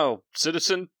safe now,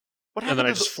 citizen. And happened then I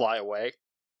to just the... fly away.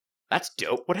 That's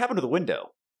dope. What happened to the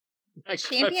window? I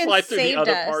Champion fly through the saved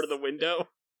other us. part of the window.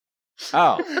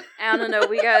 Oh, I don't know.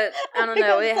 I don't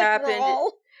know. It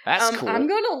happened. that's cool. I'm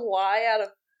gonna lie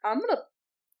I'm gonna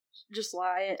just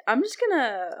lie. I'm just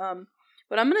gonna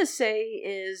what I'm gonna say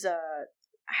is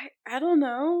I don't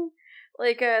know.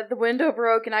 Like the window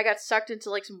broke and I got sucked into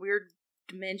like some weird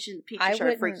dimension. Peach I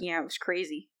started wouldn't- freaking out. It was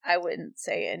crazy. I wouldn't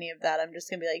say any of that. I'm just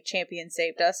gonna be like, Champion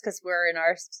saved us because we're in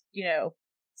our,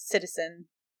 citizen.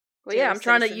 Well, yeah, Dear I'm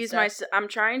trying to citizen use stuff. I'm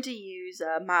trying to use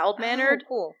mild mannered Oh,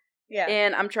 cool. Yeah.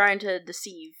 and I'm trying to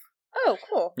deceive. Oh,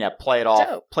 cool. Yeah, play it off.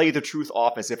 Dope. Play the truth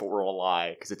off as if it were a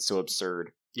lie, because it's so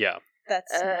absurd. Yeah.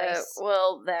 That's nice.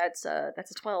 Well, that's a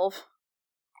 12.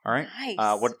 All right. Nice.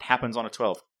 What happens on a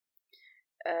 12?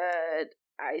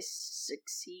 I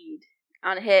succeed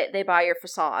on a hit. They buy your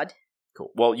facade.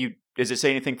 Cool. Well, does it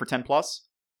say anything for 10 plus?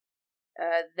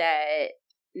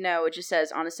 No, it just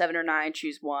says on a 7 or 9,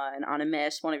 choose one. On a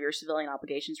miss, one of your civilian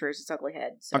obligations rears its ugly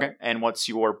head. So, Okay. And what's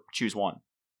your choose one?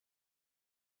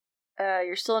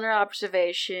 you're still under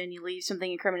observation. You leave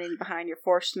something incriminating behind. You're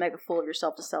forced to make a fool of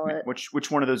yourself to sell it. Which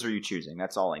one of those are you choosing?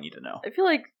 That's all I need to know. I feel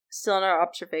like still under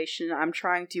observation. I'm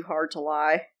trying too hard to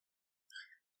lie.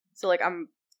 So like I'm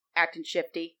acting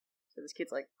shifty. So this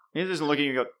kid's like, He doesn't look at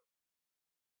you and go,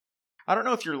 I don't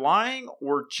know if you're lying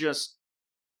or just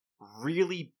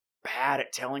really bad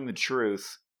at telling the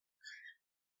truth.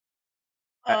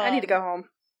 I need to go home.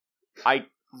 I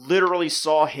literally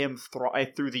saw him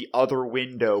through the other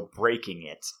window breaking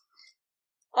it.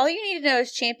 All you need to know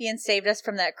is Champion saved us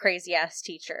from that crazy ass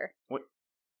teacher. What?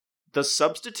 The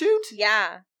substitute?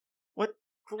 Yeah. What?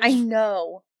 I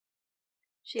know.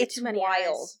 She had It's too many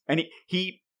wild. eyes. And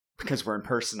he, because we're in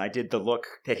person, I did the look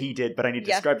that he did, but I need to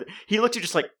Yeah. describe it. He looked at you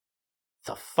just like,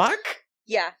 the fuck?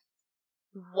 Yeah.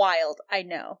 Wild. I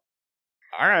know.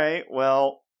 All right,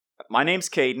 well, my name's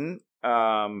Caden.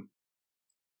 I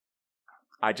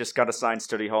just got assigned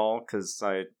study hall because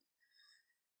I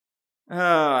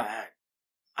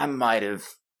might have,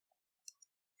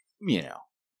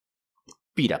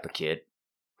 beat up a kid,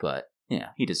 but yeah,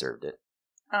 he deserved it.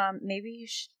 Maybe you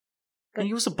should. And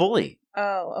he was a bully.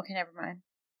 Oh, okay, never mind.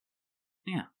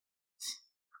 Yeah,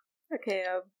 Okay,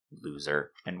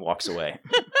 loser, and walks away.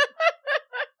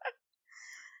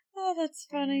 Oh, that's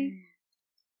funny.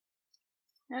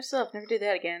 I still have to never do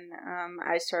that again.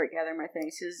 I start gathering my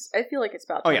things because I feel like it's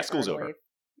about Oh, time yeah, for school's her to over. leave.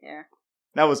 Yeah.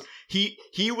 That was he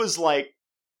was like,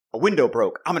 a window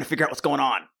broke. I'm gonna figure out what's going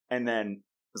on, and then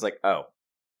was like, oh,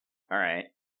 all right,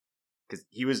 because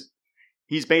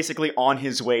he's basically on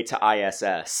his way to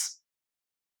ISS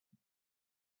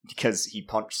because he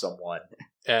punched someone.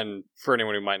 And for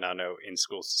anyone who might not know,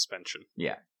 in-school suspension.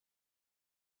 Yeah,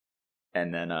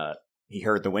 and then he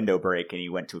heard the window break and he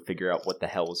went to figure out what the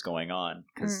hell was going on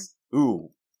because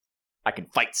ooh, I can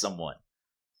fight someone,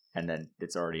 and then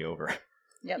it's already over.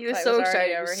 Yep, He was fight so already excited.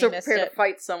 He over. was so missed prepared it. to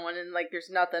fight someone, and like, there's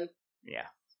nothing. Yeah.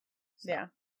 Yeah.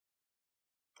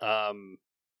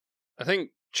 I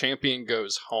think Champion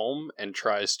goes home and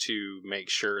tries to make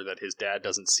sure that his dad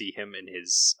doesn't see him in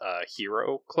his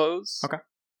hero clothes. Okay.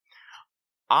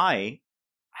 I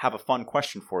have a fun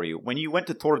question for you. When you went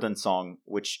to Tordensong,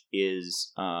 which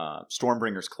is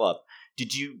Stormbringer's club,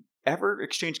 did you ever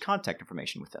exchange contact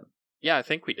information with them? Yeah, I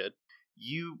think we did.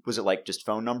 Was it like just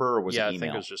phone number or was it email? I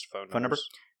think it was just phone number. numbers.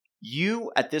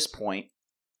 You, at this point,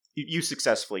 you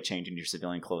successfully changed into your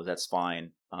civilian clothes. That's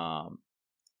fine.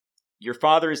 Your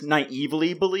father is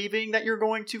naively believing that you're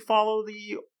going to follow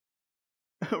the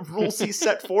rules he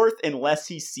set forth unless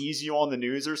he sees you on the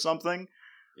news or something.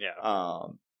 Yeah.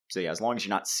 So yeah, as long as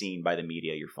you're not seen by the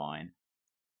media, you're fine.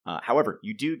 However,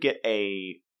 you do get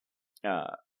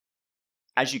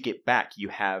as you get back, you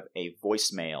have a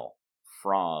voicemail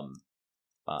from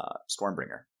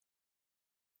Stormbringer.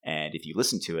 And if you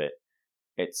listen to it,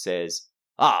 it says,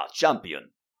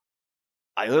 Champion.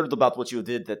 I heard about what you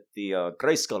did at the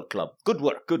Grayskull Club. Good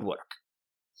work, good work.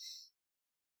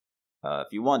 If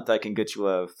you want, I can get you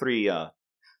a free,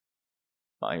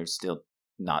 you're still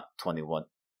not 21,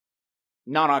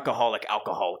 non-alcoholic,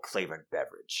 alcoholic-flavored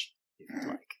beverage, if you'd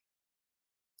like.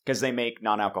 Because they make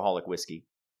non-alcoholic whiskey.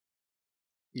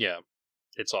 Yeah.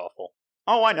 It's awful.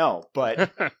 Oh, I know,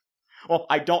 but... well,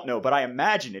 I don't know, but I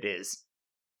imagine it is.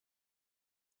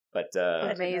 But,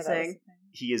 Amazing.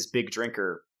 he is big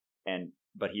drinker,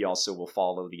 but he also will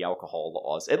follow the alcohol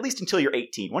laws, at least until you're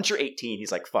 18. Once you're 18,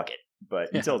 he's like, fuck it.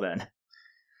 But until then...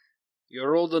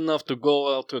 You're old enough to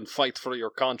go out and fight for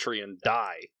your country and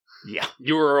die. Yeah.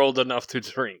 You were old enough to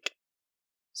drink.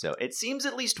 So it seems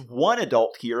at least one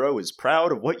adult hero is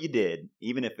proud of what you did,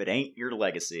 even if it ain't your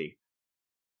legacy.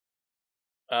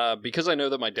 Because I know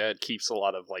that my dad keeps a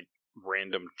lot of, like,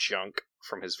 random junk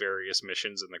from his various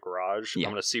missions in the garage, Yeah.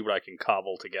 I'm going to see what I can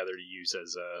cobble together to use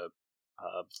as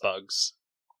bugs.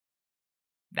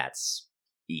 That's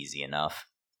easy enough.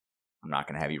 I'm not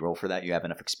going to have you roll for that. You have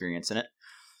enough experience in it.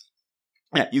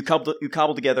 Yeah, you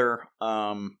cobble together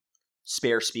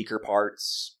spare speaker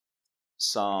parts,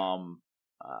 some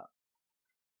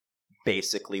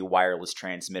basically wireless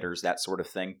transmitters, that sort of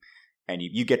thing. And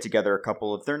you get together a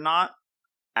couple of... They're not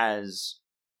as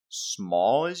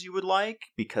small as you would like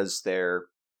because they're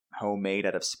homemade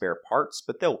out of spare parts,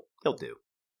 but they'll do.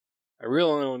 I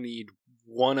really only need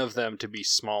one of them to be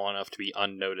small enough to be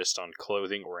unnoticed on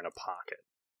clothing or in a pocket.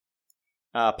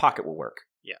 Pocket will work.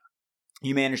 Yeah.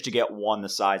 You managed to get one the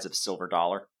size of a silver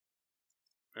dollar.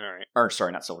 Alright. Or,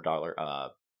 sorry, not silver dollar.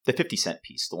 The 50-cent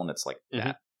piece, the one that's like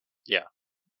that. Yeah.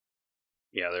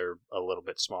 Yeah, they're a little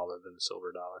bit smaller than the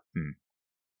silver dollar.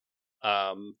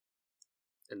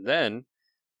 And then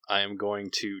I am going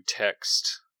to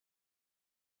text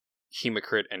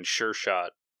Hemocrit and SureShot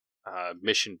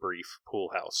mission brief pool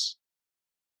house.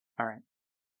 All right.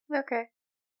 Okay.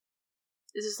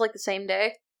 Is this like the same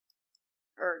day?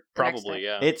 Or the next Probably, day?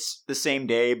 yeah. It's the same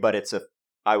day, but it's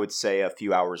I would say a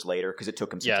few hours later because it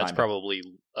took him some time. Yeah, it's probably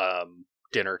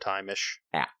dinner time-ish.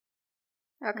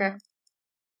 Okay.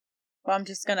 Well, I'm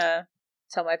just gonna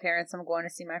tell my parents I'm going to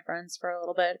see my friends for a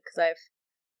little bit because I've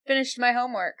finished my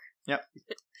homework. Yep.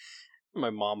 My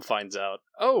mom finds out,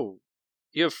 oh,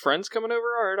 you have friends coming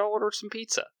over? All right, I'll order some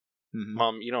pizza. Mm-hmm.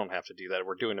 Mom, you don't have to do that.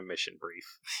 We're doing a mission brief.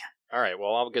 All right,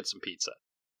 well, I'll get some pizza.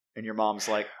 And your mom's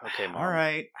like, Okay, Mom. all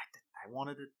right. I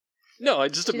wanted to... No, I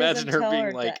just She imagine doesn't her tell being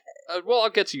her like, that- well, I'll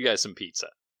get you guys some pizza.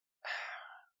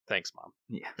 Thanks, Mom.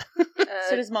 Yeah.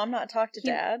 So does Mom not talk to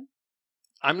Dad?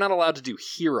 I'm not allowed to do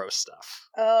hero stuff.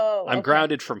 Oh, I'm okay.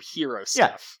 grounded from hero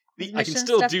stuff. Is I can mission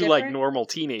still stuff do like different? normal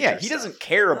teenager Yeah, he stuff. doesn't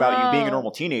care about you being a Oh.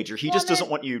 normal teenager. He Well, just doesn't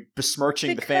then- want you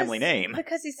besmirching the family name.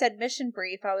 Because he said mission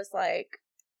brief, I was like,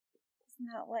 isn't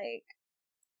that like...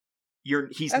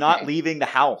 He's Okay. not leaving the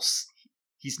house.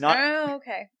 He's not. Oh,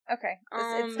 okay. Okay.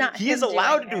 It's not He him is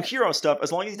allowed to doing do it. hero stuff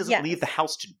as long as he doesn't Yes. leave the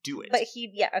house to do it. But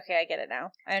okay, I get it now.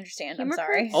 I understand. I'm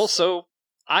sorry. Also,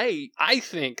 I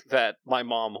think that my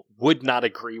mom would not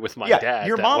agree with my Yeah, dad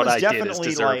your that mom what is I did is definitely,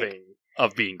 deserving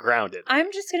of being grounded.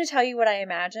 I'm just going to tell you what I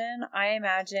imagine. I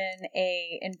imagine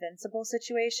a Invincible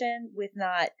situation with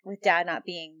Dad not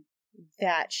being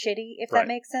that shitty, if Right. that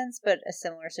makes sense, but a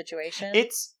similar situation.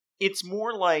 It's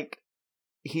more like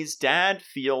his dad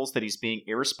feels that he's being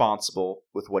irresponsible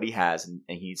with what he has and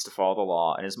he needs to follow the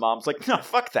law, and his mom's like, no,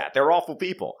 fuck that. They're awful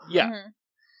people. Yeah. Mhm.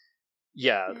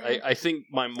 Yeah, Mhm. I think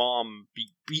my mom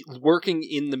be working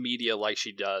in the media like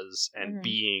she does and Mhm.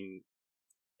 being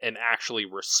an actually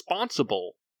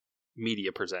responsible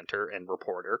media presenter and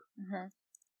reporter Mhm.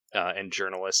 and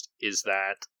journalist is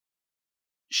that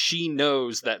she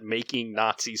knows that making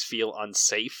Nazis feel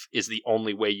unsafe is the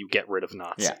only way you get rid of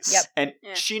Nazis. Yep. And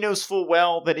Yeah. she knows full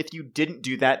well that if you didn't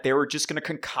do that, they were just going to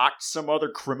concoct some other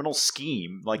criminal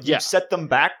scheme. Like, you Yeah. set them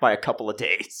back by a couple of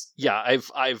days. Yeah,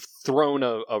 I've thrown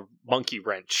a monkey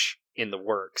wrench in the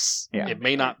works. Yeah. It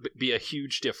may not be a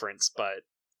huge difference, but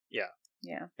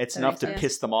Yeah. It's That enough makes to sense.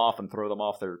 piss them off and throw them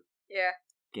off their Yeah.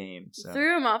 game. So,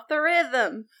 Threw him off the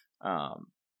rhythm.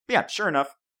 yeah, sure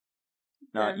enough.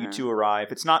 You Uh-huh. two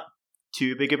arrive. It's not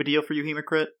too big of a deal for you,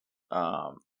 Hemocrit.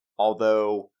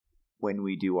 Although, when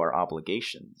we do our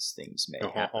obligations, things may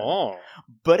happen. oh.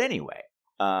 But anyway,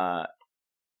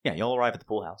 you'll arrive at the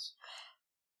pool house.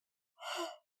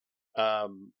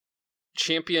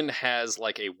 Champion has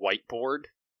like a whiteboard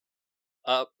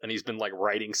up, and he's been like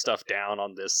writing stuff down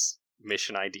on this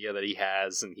mission idea that he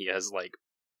has, and he has like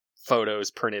photos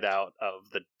printed out of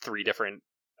the 3 different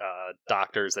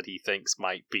doctors that he thinks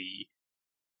might be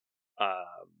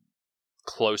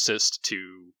closest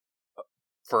to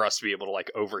for us to be able to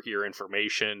like overhear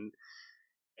information,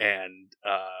 and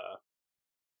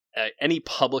any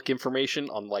public information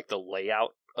on like the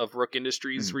layout of Rook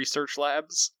Industries research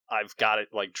labs. I've got it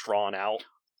like drawn out.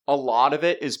 A lot of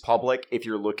it is public if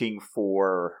you're looking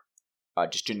for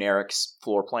just generic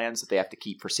floor plans that they have to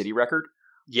keep for city record.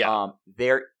 Yeah.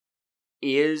 There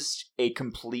is a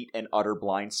complete and utter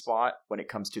blind spot when it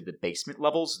comes to the basement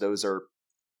levels. Those are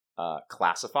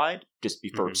classified just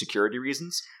for Mhm. security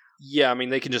reasons. Yeah, I mean,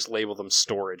 they can just label them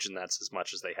storage, and that's as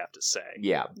much as they have to say.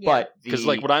 Yeah, Yeah. but Because,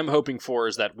 like, what I'm hoping for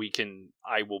is that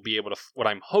what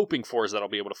I'm hoping for is that I'll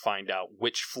be able to find out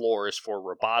which floor is for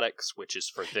robotics, which is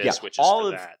for this, which is for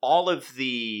that. all of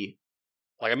the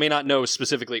Like, I may not know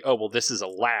specifically, oh, well, this is a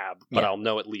lab, but Yeah. I'll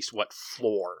know at least what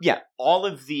floor. all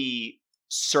of the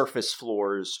surface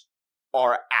floors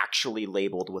are actually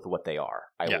labeled with what they are.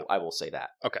 I will say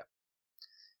that.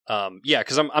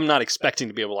 Because I'm not expecting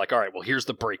to be able to, like, all right, well, here's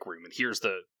the break room, and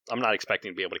I'm not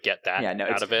expecting to be able to get that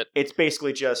out of it. It's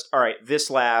basically just, all right,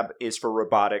 this lab is for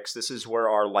robotics. This is where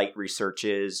our light research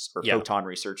is, or Yeah. photon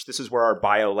research. This is where our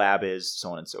bio lab is,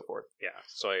 so on and so forth. Yeah,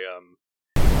 so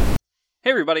Hey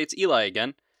everybody, it's Eli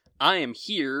again. I am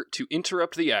here to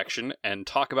interrupt the action and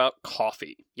talk about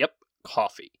coffee. Yep,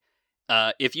 coffee.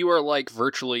 If you are like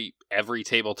virtually every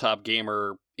tabletop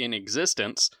gamer in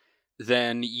existence,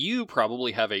 then you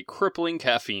probably have a crippling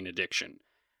caffeine addiction.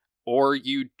 Or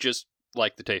you just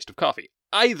like the taste of coffee.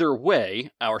 Either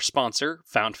way, our sponsor,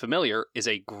 Found Familiar, is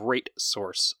a great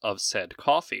source of said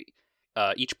coffee.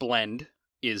 Each blend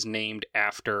is named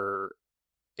after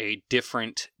a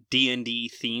different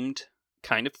D&D themed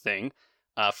kind of thing.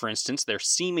 For instance, their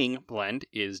Seeming blend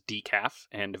is decaf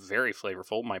and very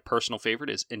flavorful. My personal favorite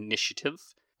is Initiative,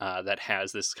 that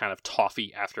has this kind of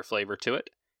toffee after flavor to it.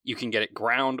 You can get it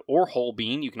ground or whole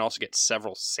bean. You can also get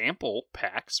several sample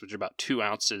packs, which are about 2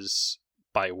 ounces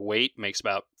by weight, makes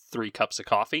about 3 cups of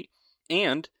coffee.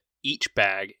 And each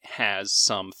bag has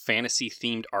some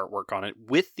fantasy-themed artwork on it,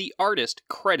 with the artist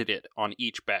credited on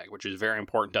each bag, which is very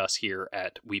important to us here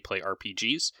at We Play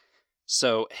RPGs.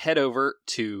 So head over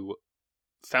to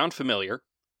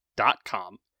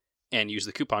foundfamiliar.com and use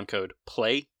the coupon code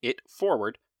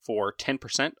PLAYITFORWARD for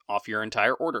 10% off your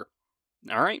entire order.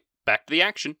 All right, back to the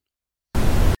action.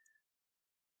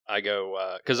 I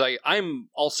go, because I'm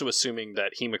also assuming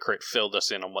that Hemocrit filled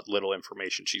us in on what little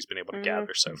information she's been able to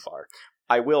gather so far.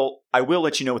 I will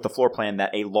let you know with the floor plan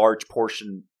that a large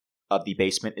portion of the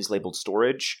basement is labeled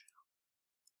storage,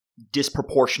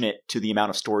 disproportionate to the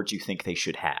amount of storage you think they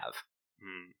should have.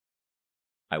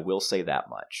 I will say that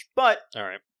much. But All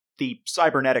right. the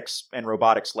cybernetics and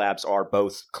robotics labs are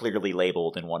both clearly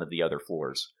labeled in one of the other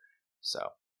floors. So.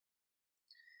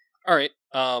 All right.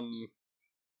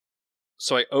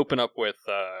 So I open up with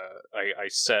I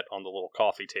set on the little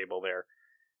coffee table there.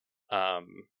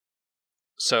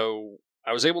 So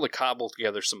I was able to cobble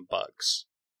together some bugs.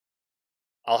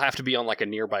 I'll have to be on like a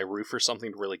nearby roof or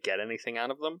something to really get anything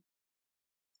out of them.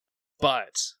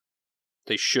 But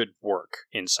they should work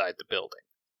inside the building.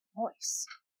 Nice.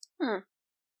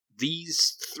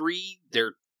 These 3,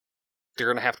 they're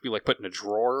going to have to be like put in a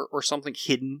drawer or something,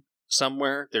 hidden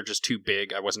somewhere. They're just too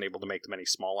big. I wasn't able to make them any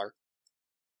smaller.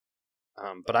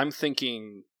 But I'm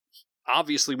thinking,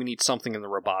 obviously we need something in the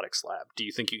robotics lab. Do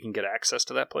you think you can get access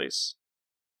to that place?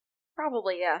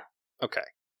 Probably, yeah. Okay.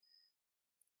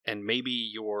 And maybe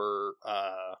your,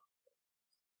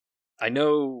 I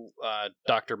know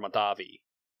Dr. Madavi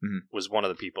was one of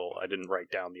the people. I didn't write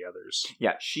down the others.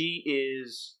 Yeah, she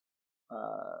is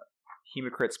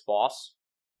Hemocrit's boss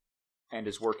and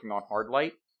is working on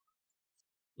Hardlight.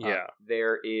 Yeah.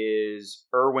 There is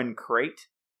Erwin Crate,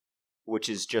 which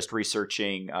is just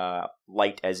researching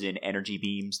light as in energy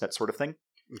beams, that sort of thing.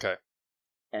 Okay.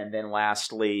 And then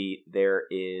lastly, there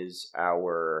is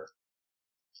our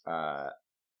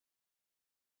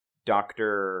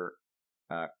Dr.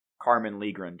 Carmen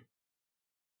Legrand,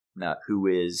 who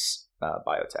is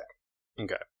biotech.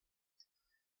 Okay.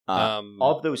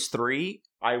 Of those 3,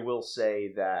 I will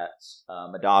say that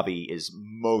Madavi is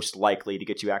most likely to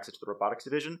get you access to the robotics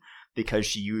division because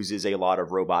she uses a lot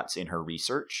of robots in her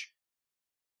research,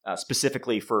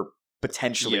 specifically for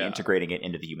potentially integrating it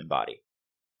into the human body.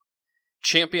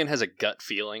 Champion has a gut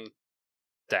feeling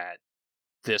that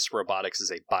this robotics is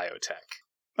a biotech.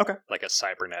 Okay. Like a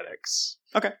cybernetics.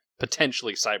 Okay.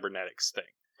 Potentially cybernetics thing.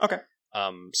 Okay.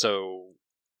 So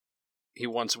he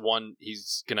wants one,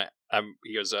 he's gonna,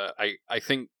 he goes, I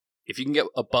think if you can get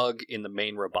a bug in the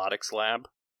main robotics lab,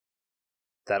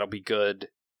 that'll be good.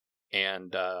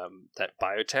 And that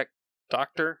biotech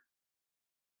doctor,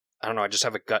 I don't know, I just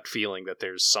have a gut feeling that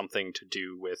there's something to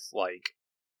do with, like,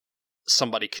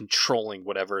 somebody controlling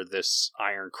whatever this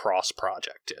Iron Cross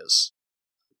project is.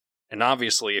 And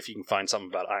obviously, if you can find something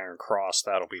about Iron Cross,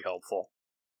 that'll be helpful.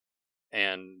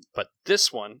 But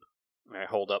this one, I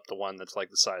hold up the one that's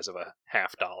like the size of a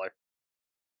 $50.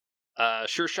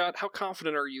 Sure Shot, how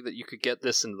confident are you that you could get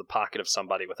this into the pocket of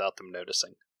somebody without them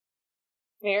noticing?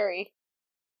 Very.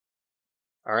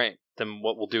 All right, then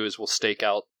what we'll do is we'll stake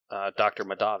out Dr.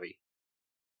 Madavi.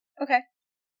 Okay.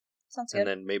 Sounds good. And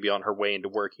then maybe on her way into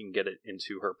work, you can get it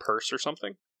into her purse or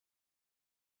something?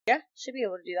 Yeah, should be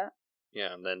able to do that.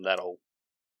 Yeah, and then that'll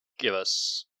give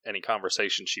us any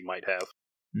conversation she might have.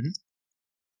 Mm-hmm.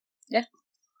 Yeah.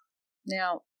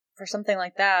 Now, for something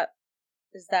like that,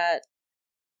 is that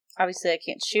obviously I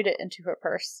can't shoot it into her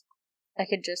purse. I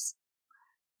could just...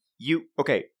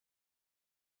 Okay.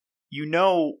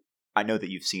 I know that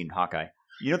you've seen Hawkeye.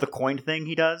 You know the coin thing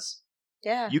he does?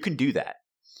 Yeah. You can do that.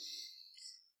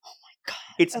 Oh my god.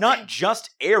 It's not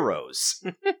just arrows.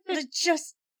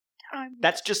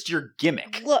 That's just your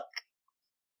gimmick. Look.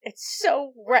 It's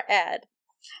so rad.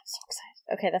 I'm so excited.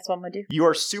 Okay, that's what I'm gonna do. You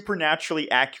are supernaturally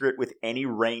accurate with any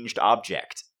ranged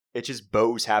object. It's just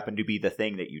bows happen to be the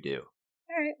thing that you do.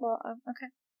 Alright, well, okay.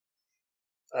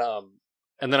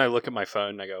 And then I look at my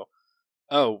phone and I go,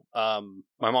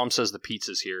 my mom says the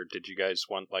pizza's here. Did you guys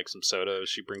want, like, some soda as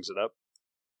she brings it up?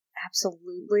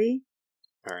 Absolutely.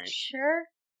 All right. Sure.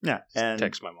 Yeah, and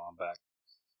text my mom back.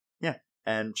 Yeah,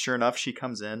 and sure enough, she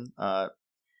comes in.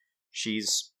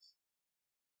 She's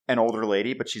an older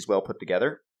lady, but she's well put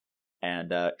together.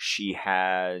 And she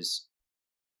has...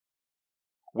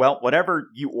 Well, whatever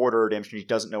you ordered, and she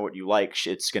doesn't know what you like,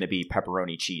 it's going to be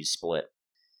pepperoni cheese split.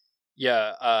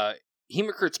 Yeah,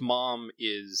 Hemocrit's mom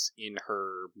is in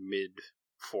her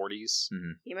mid-40s.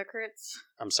 Mm-hmm. Hemocrits?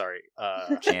 I'm sorry.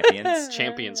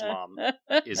 Champion's mom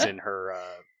is in her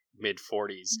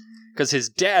mid-40s. Because his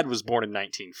dad was born in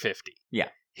 1950. Yeah.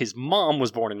 His mom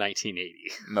was born in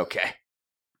 1980. Okay.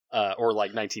 Or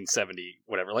like 1970,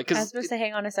 whatever. Like, 'cause I was supposed to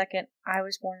hang on a second. I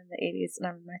was born in the 80s and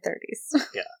I'm in my 30s.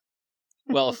 Yeah.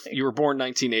 Well, if you were born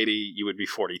 1980, you would be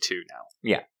 42 now.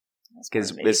 Yeah.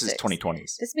 Because this is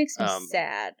 2020s. This makes me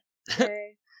sad.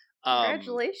 Okay.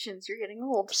 Congratulations, you're getting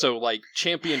old. So, like,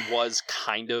 Champion was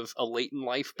kind of a late in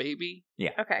life baby.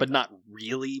 Yeah. Okay. But not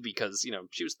really, because,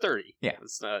 she was 30. Yeah.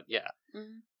 It's not, yeah.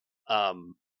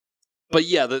 Mm-hmm. But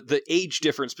yeah, the age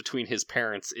difference between his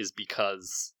parents is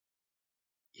because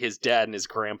his dad and his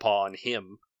grandpa and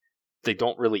him, they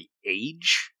don't really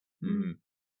age. Mm-hmm.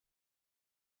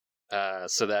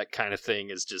 So that kind of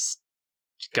thing is just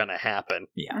gonna happen.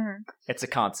 Yeah. Mhm. It's a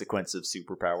consequence of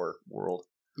superpower world.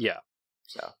 Yeah.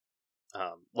 So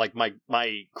Like my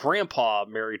grandpa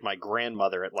married my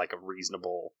grandmother at like a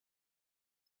reasonable,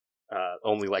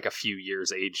 only like a few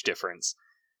years age difference,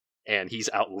 and he's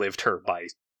outlived her by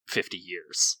 50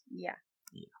 years. Yeah.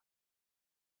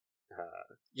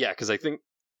 Yeah, because I think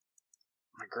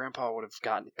my grandpa would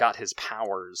have got his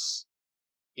powers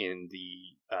in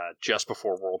the just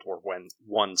before World War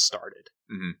I started,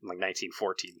 Mhm. in like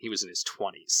 1914. He was in his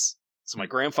 20s, so my Mhm.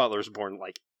 grandfather was born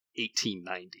like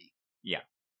 1890.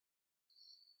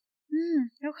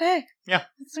 Okay. Yeah.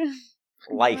 That's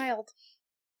Life. wild.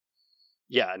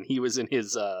 Yeah, and he was in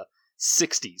his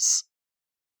 60s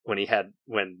when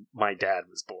my dad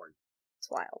was born, It's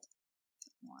wild.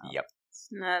 Wow. Yep. It's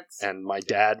nuts. and my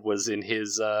dad was in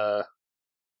his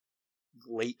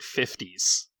late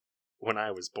 50s when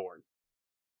I was born.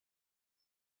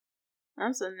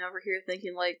 I'm sitting over here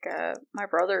thinking like my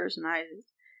brothers and I,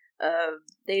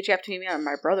 they each have to meet me on.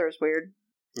 My brother is weird.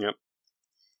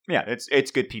 Yeah,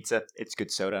 it's good pizza. It's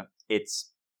good soda.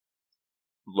 It's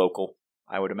local,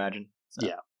 I would imagine. So.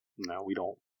 Yeah. No, we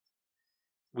don't.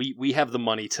 We have the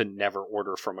money to never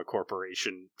order from a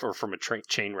corporation or from a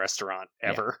chain restaurant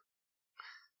ever.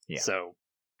 Yeah. So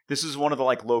This is one of the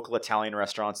like local Italian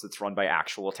restaurants that's run by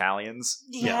actual Italians.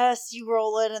 Yes, you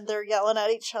roll in and they're yelling at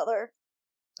each other.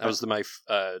 that was my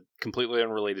completely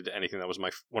unrelated to anything. That was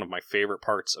one of my favorite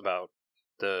parts about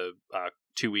the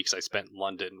 2 weeks I spent in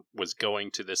London, was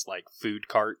going to this like food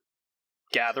cart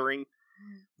gathering,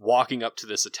 walking up to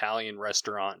this Italian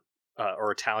restaurant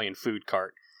or Italian food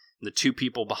cart, and the two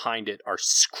people behind it are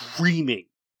screaming,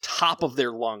 top of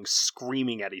their lungs,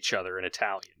 screaming at each other in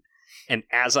Italian. And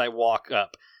as I walk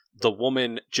up, the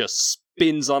woman just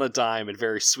spins on a dime and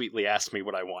very sweetly asks me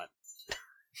what I want.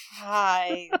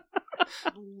 I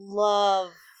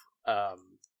love.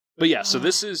 But yeah, so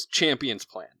this is Champion's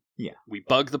plan. Yeah. We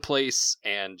bug the place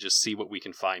and just see what we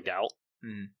can find out.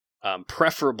 Mhm.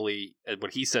 Preferably,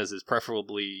 what he says is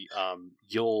preferably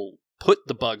you'll put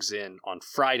the bugs in on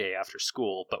Friday after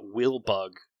school, but we'll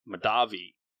bug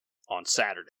Madavi on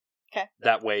Saturday. Okay.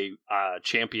 That way,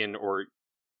 Champion or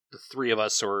the three of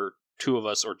us or two of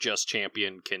us or just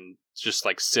Champion can just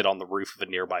like sit on the roof of a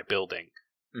nearby building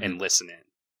and listen in.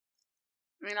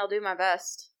 I mean, I'll do my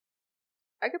best.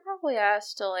 I could probably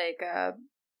ask to like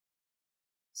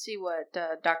see what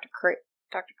Dr.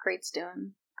 Crate's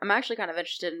doing. I'm actually kind of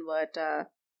interested in what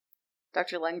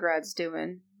Dr. Lengrad's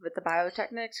doing with the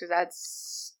biotechnics, because that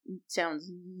sounds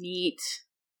neat.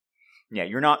 Yeah,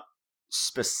 you're not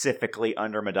specifically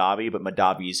under Madavi, but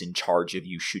Madavi is in charge of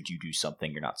you should you do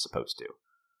something you're not supposed to.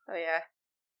 Oh yeah.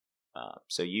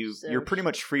 So you're pretty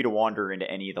much free to wander into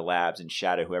any of the labs and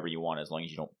shadow whoever you want, as long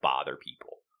as you don't bother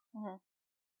people. Mhm.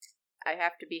 I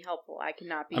have to be helpful. I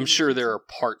cannot be. I'm sure there are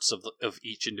parts of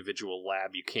each individual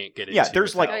lab you can't get into. Yeah,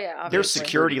 there's like obviously. there's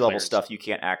security level clearance. stuff you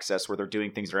can't access where they're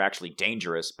doing things that are actually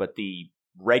dangerous, but the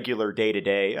regular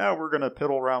day-to-day, we're going to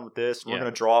piddle around with this, we're Yeah.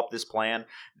 going to draw up this plan,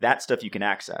 that stuff you can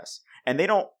access. And they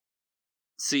don't...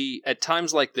 See, at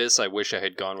times like this, I wish I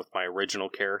had gone with my original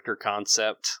character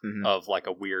concept Mhm. of like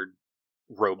a weird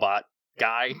robot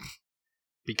guy,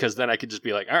 because then I could just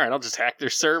be like, all right, I'll just hack their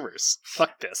servers.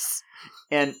 Fuck this.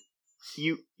 And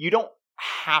you don't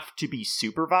have to be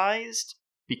supervised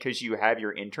because you have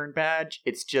your intern badge.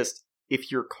 It's just,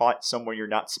 if you're caught somewhere you're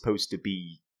not supposed to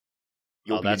be,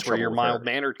 you'll be in That's where your trouble with her.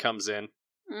 mild-mannered comes in.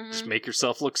 Mhm. Just make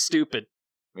yourself look stupid.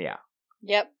 Yeah.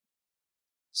 Yep.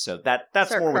 So that's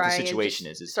Start more what the crying and situation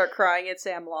just is start crying and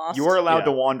say I'm lost. you're allowed Yeah.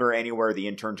 to wander anywhere the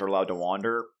interns are allowed to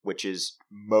wander, which is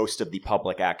most of the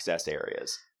public access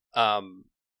areas.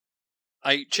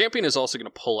 Champion is also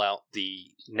going to pull out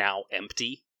the now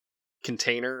empty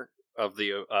container of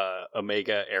the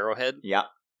Omega Arrowhead Yeah.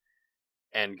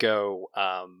 and go,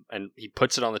 and he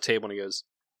puts it on the table and he goes,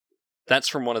 that's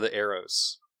from one of the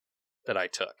arrows that I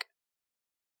took.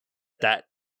 That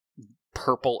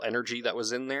purple energy that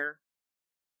was in there,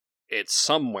 it's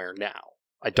somewhere now.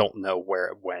 I don't know where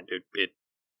it went. It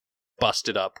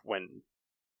busted up when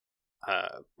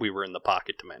we were in the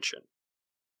pocket dimension.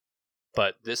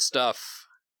 But this stuff,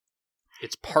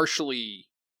 it's partially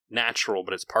natural,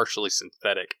 but it's partially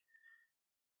synthetic.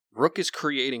 Rook is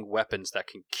creating weapons that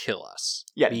can kill us.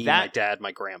 Yeah, Me, that- my dad,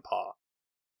 my grandpa.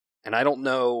 And I don't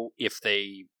know if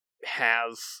they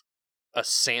have a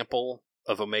sample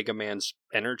of Omega Man's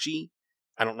energy.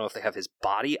 I don't know if they have his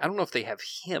body. I don't know if they have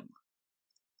him.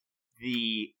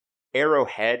 The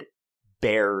Arrowhead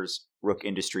bears Rook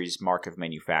Industries' mark of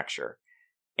manufacture.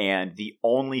 And the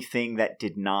only thing that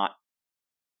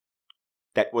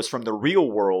was from the real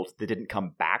world that didn't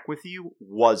come back with you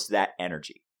was that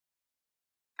energy.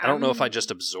 I don't know if I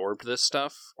just absorbed this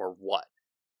stuff or what,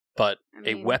 but I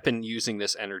mean, a weapon using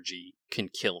this energy can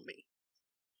kill me.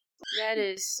 That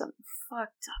is some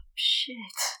fucked up shit.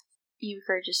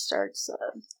 Euchre just starts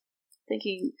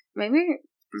thinking, maybe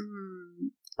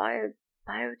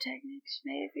biotechnics,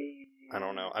 maybe? I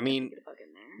don't know. I mean,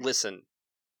 listen,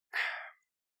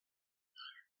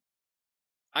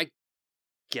 I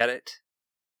get it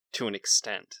to an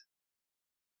extent.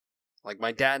 Like,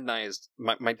 my dad and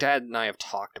I have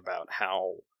talked about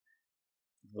how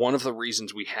one of the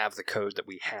reasons we have the code that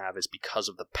we have is because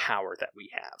of the power that we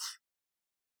have.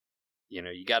 You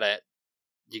know, you gotta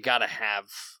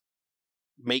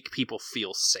make people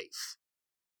feel safe.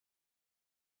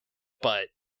 But,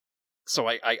 so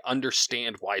I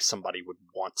understand why somebody would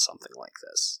want something like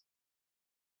this.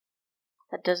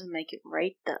 That doesn't make it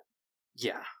right, though.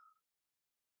 Yeah.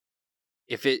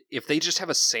 If they just have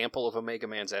a sample of Omega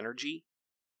Man's energy,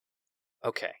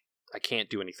 okay, I can't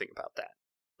do anything about that.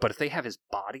 But if they have his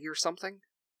body or something,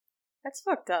 That's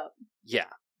fucked up. yeah,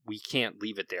 we can't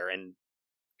leave it there. And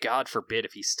God forbid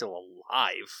if he's still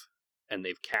alive and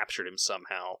they've captured him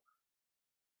somehow.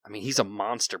 I mean, he's a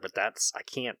monster, but I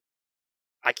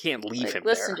can't leave him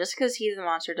Listen, there. just because he's a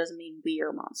monster doesn't mean we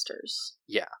are monsters.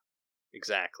 Yeah,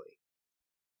 exactly.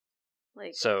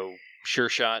 Like, So, Sure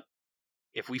Shot,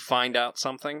 if we find out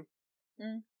something,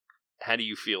 Mm. how do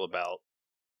you feel about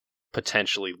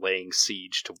potentially laying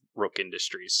siege to Rook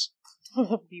Industries?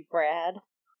 That'd be Brad.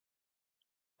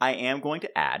 I am going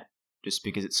to add, just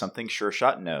because it's something Sure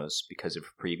Shot knows because of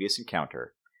a previous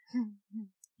encounter,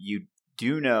 you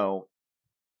do know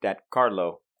that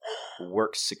Carlo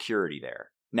works security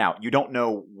there. Now, you don't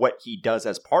know what he does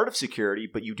as part of security,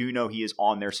 but you do know he is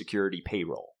on their security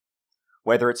payroll.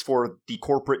 Whether it's for the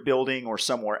corporate building or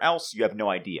somewhere else, you have no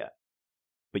idea.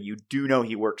 But you do know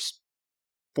he works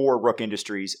for Rook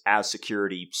Industries as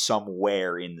security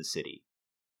somewhere in the city.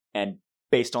 And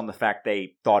based on the fact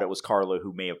they thought it was Carlo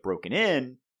who may have broken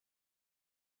in,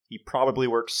 he probably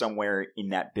works somewhere in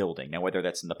that building. Now, whether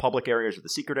that's in the public areas or the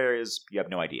secret areas, you have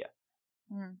no idea.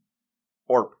 Mm.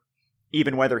 Or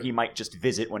even whether he might just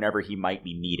visit whenever he might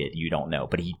be needed, you don't know.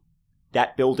 But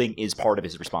that building is part of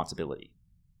his responsibility.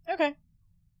 Okay.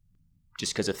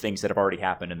 Just because of things that have already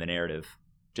happened in the narrative,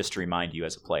 just to remind you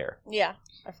as a player. Yeah,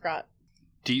 I forgot.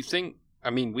 Do you think... I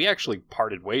mean, we actually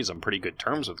parted ways on pretty good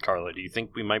terms with Carlo. Do you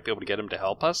think we might be able to get him to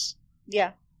help us?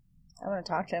 Yeah. I want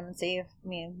to talk to him and see if,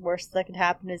 worst that could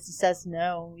happen is he says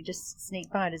no. We just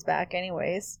sneak behind his back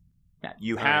anyways. Now,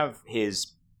 you have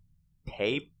his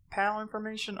PayPal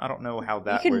information? I don't know how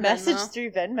that you can works. message Venmo?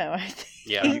 through Venmo, I think.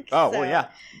 Yeah. Oh, well, yeah.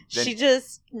 Then- She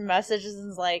just messages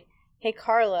and is like, hey,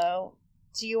 Carlo,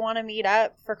 do you want to meet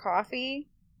up for coffee?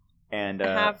 And I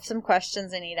have some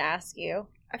questions I need to ask you.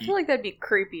 I feel like that'd be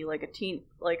creepy, like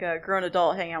a grown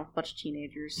adult hanging out with a bunch of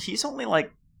teenagers. he's only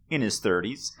like in his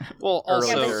 30s. Well,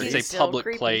 Early also, 30s. it's a Still public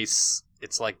creepy. place.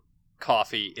 It's like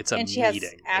coffee. It's a And she meeting.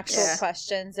 has actual Yeah.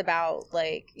 questions about,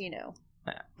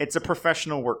 It's a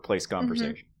professional workplace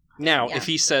conversation. Now, Yeah. if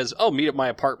he says, "Oh, meet at my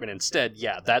apartment instead,"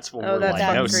 yeah, that's when Oh, we're that's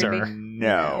like, "No, creepy. sir."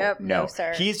 No, Yep. no. No,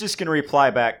 sir. He's just going to reply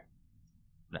back,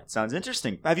 that sounds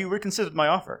interesting. Have you reconsidered my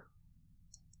offer?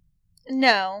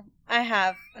 No, I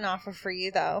have an offer for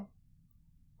you, though.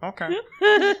 Okay.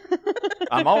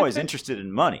 I'm always interested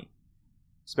in money,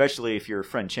 especially if your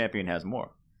friend Champion has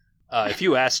more. If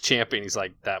you ask Champion, he's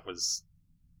like, "That was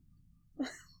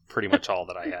pretty much all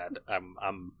that I had." I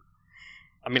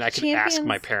could ask Champion's-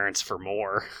 my parents for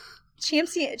more.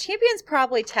 Champion's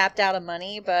probably tapped out of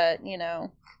money, but, You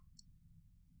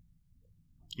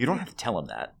don't have to tell him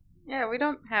that. Yeah, we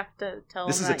don't have to tell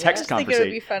This him is a that text yet. I think it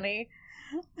would be funny.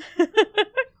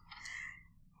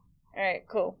 Alright,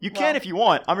 cool. You can if you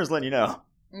want. I'm just letting you know.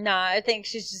 Nah, I think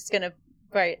she's just gonna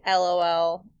write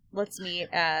LOL. Let's meet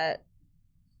at...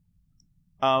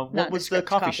 What Not was the descript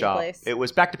coffee coffee shop? place. It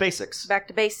was Back to Basics. Back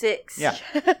to basics. Yeah.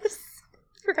 Yes.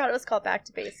 Forgot it was called Back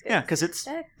to Basics. Yeah, because it's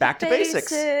Back to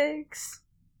Basics. It's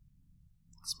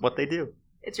what they do.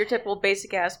 It's your typical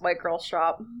basic ass white girl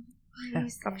shop.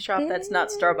 Basic Coffee shop that's not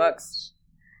Starbucks.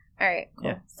 Alright, cool.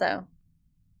 Yeah. So,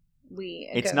 we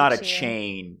It's go not a to-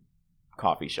 chain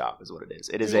coffee shop, is what it is.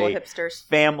 It is Little a hipsters.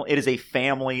 family. It is a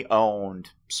family-owned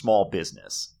small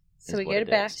business. So is we what go it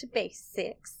to Back is. to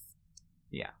Basics.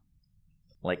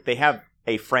 Like, they have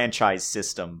a franchise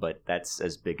system, but that's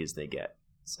as big as they get.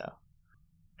 So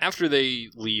After they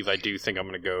leave, I do think I'm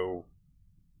going to go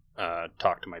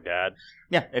talk to my dad.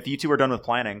 yeah, if you two are done with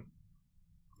planning,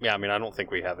 Yeah, I don't think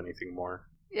we have anything more.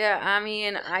 Yeah,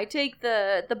 I take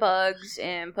the bugs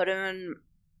and put them in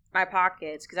my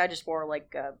pockets because I just wore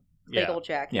like a big Yeah. old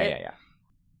jacket. yeah.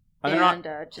 They're not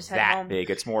just head that home. big.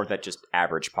 It's more that just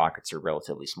average pockets are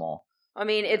relatively small. I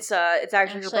mean, it's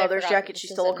actually her Actually, I brother's forgot jacket this she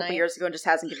is stole a at couple night. years ago and just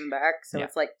hasn't given back. So Yeah.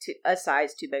 it's like a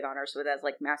size too big on her, so it has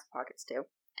like massive pockets too.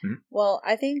 Well,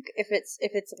 I think if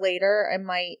it's later, I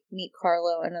might meet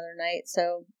Carlo another night,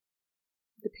 so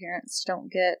the parents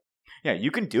don't get. Yeah, you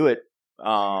can do it.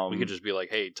 We could just be like,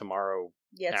 hey, tomorrow.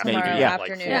 Yeah, After tomorrow you-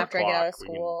 afternoon like 4 after I get out of o'clock, we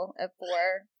can- school at 4.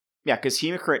 Yeah, because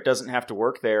Hemocrit doesn't have to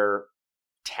work there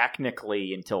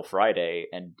technically until Friday,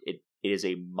 and it is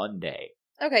a Monday.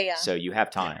 Okay, yeah. So you have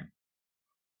time.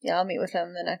 Yeah, I'll meet with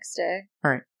him the next day.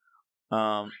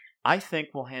 I think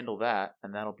we'll handle that,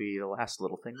 and that'll be the last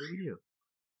little thing we do.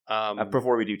 Um,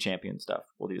 Before we do champion stuff,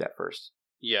 we'll do that first.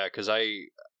 Yeah, because I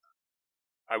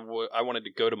wanted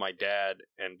to go to my dad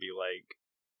and be like,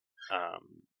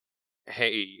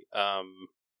 hey, a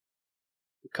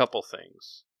couple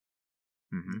things.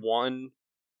 Mm-hmm. One,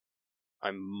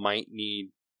 I might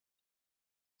need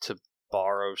to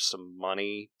borrow some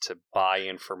money to buy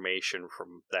information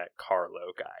from that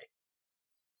Carlo guy.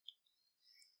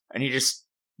 And he just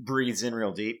breathes in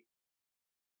real deep.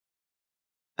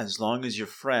 As long as your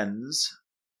friends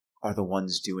are the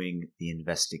ones doing the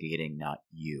investigating, not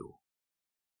you.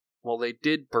 Well, they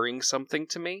did bring something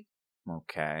to me,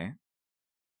 Okay.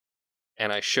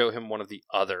 and I show him one of the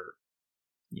other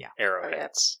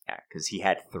arrowheads. Yeah, because he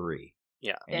had 3.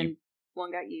 Yeah. And you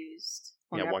one got used.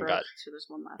 Yeah, one broke, got- So there's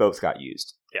one left. both got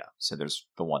used. Yeah. So there's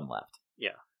the one left.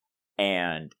 Yeah.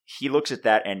 And he looks at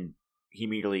that, and he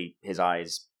immediately, his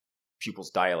eyes, pupils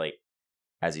dilate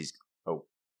as he's, oh,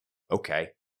 okay,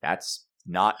 that's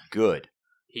not good.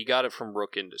 He got it from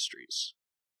Rook Industries.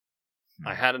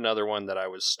 I had another one that I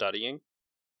was studying.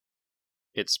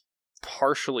 It's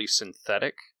partially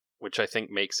synthetic, which I think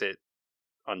makes it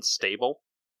unstable,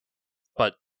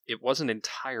 but it wasn't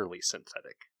entirely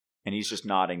synthetic. And he's just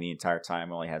nodding the entire time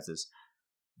while he has this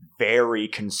very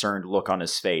concerned look on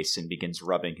his face and begins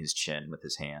rubbing his chin with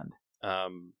his hand.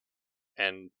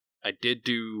 And I did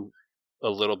do a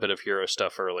little bit of hero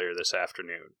stuff earlier this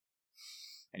afternoon.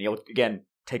 And he'll, again,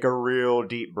 take a real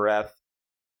deep breath.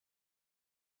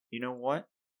 You know what?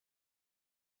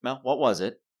 Mel, what was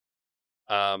it?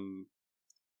 My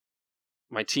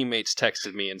teammates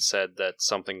texted me and said that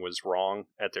something was wrong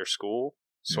at their school,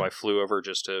 so I flew over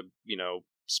just to,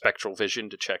 spectral vision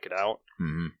to check it out.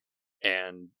 Mm-hmm.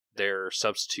 And their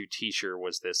substitute teacher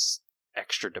was this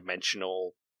extra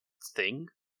dimensional thing.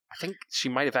 I think she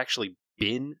might have actually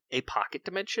been a pocket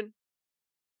dimension,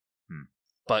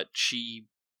 but she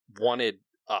wanted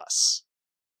us.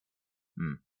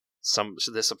 So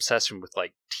this obsession with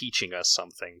like teaching us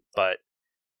something, but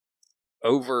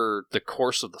over the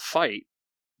course of the fight,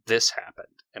 this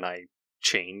happened, and I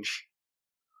change.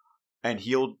 And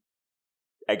he'll,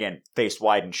 again, face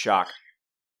wide in shock.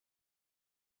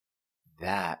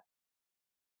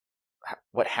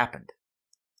 What happened?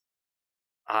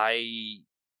 I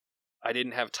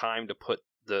didn't have time to put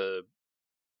the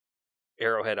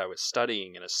arrowhead I was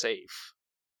studying in a safe,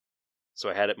 so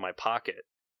I had it in my pocket.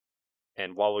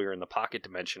 And while we were in the pocket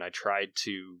dimension, I tried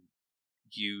to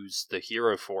use the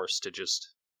hero force to just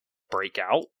break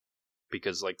out,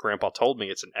 because like Grandpa told me,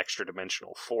 it's an extra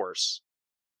dimensional force.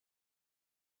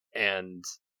 And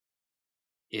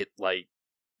it like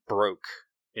broke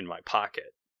in my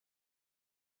pocket,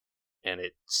 and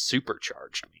it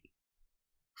supercharged me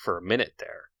for a minute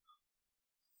there.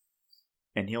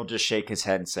 And he'll just shake his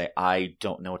head and say, I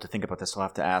don't know what to think about this. I'll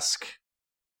have to ask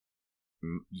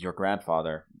your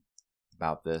grandfather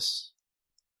about this.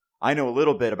 I know a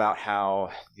little bit about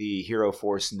how the hero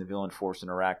force and the villain force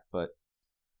interact, but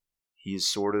he's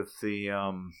sort of the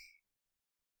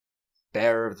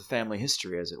bearer of the family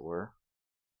history, as it were.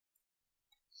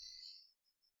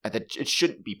 And that it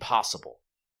shouldn't be possible.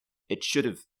 It should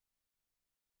have...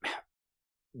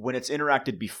 When it's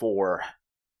interacted before,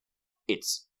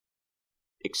 it's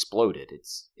exploded.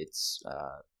 It's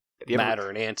have you ever- Matter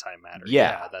and antimatter.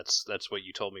 Yeah. That's what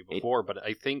you told me before, but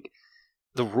I think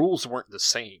the rules weren't the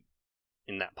same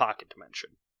in that pocket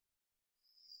dimension.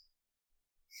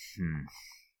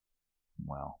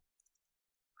 Well,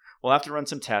 we'll have to run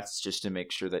some tests just to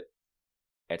make sure that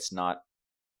it's not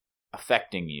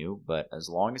affecting you, but as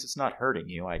long as it's not hurting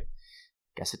you, I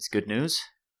guess it's good news.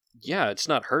 Yeah, it's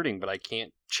not hurting, but I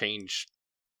can't change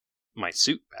my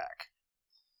suit back.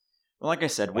 Well, like I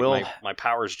said, Like my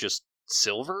power's just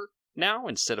silver now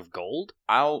instead of gold.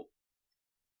 I'll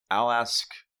ask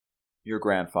your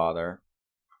grandfather,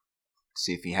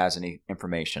 see if he has any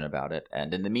information about it,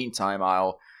 and in the meantime,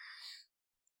 I'll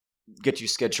get you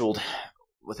scheduled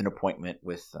with an appointment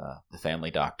with the family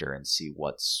doctor and see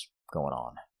what's going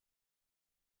on.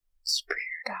 Superior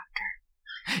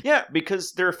doctor. Yeah,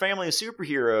 because they're a family of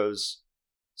superheroes,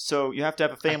 so you have to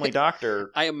have a family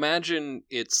doctor. I imagine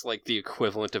it's like the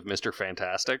equivalent of Mr.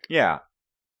 Fantastic. Yeah.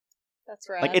 That's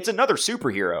right. Like, it's another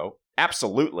superhero.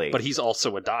 Absolutely. But he's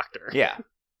also a doctor. Yeah.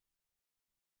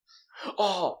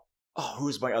 Oh,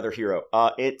 who's my other hero?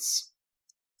 It's...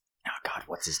 Oh, God,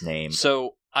 what's his name?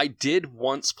 So, I did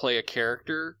once play a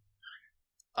character,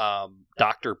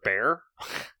 Dr. Bear.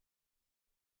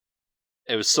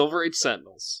 It was Silver Age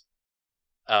Sentinels.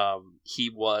 He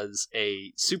was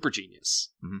a super genius.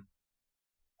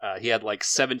 Mm-hmm. He had like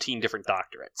 17 different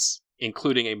doctorates,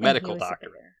 including a medical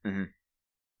doctorate. Mm-hmm.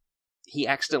 He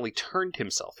accidentally turned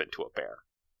himself into a bear.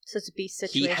 So it's a beast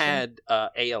situation. He had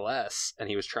ALS, and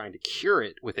he was trying to cure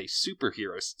it with a super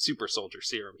soldier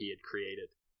serum he had created.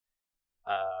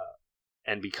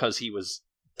 And because he was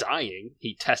dying,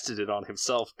 he tested it on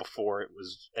himself before it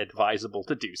was advisable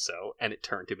to do so, and it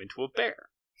turned him into a bear.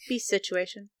 Beast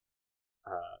situation.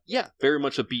 Yeah, very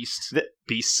much a beast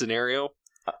scenario.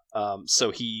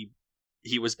 So he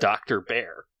was Dr.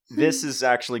 Bear. This is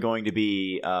actually going to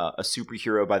be a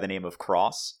superhero by the name of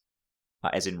Cross,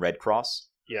 as in Red Cross.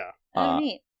 Yeah.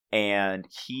 Neat. And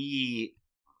he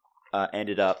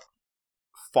ended up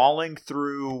falling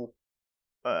through,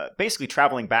 basically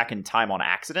traveling back in time on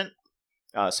accident.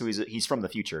 So he's from the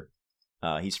future.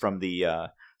 He's from the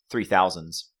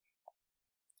 3000s.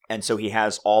 And so he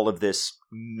has all of this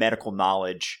medical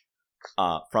knowledge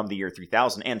from the year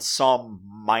 3000 and some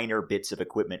minor bits of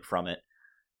equipment from it.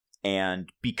 And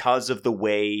because of the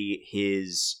way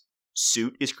his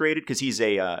suit is created, because he's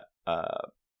a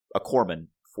corpsman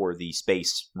for the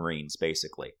Space Marines,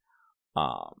 basically.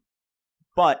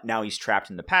 But now he's trapped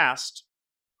in the past,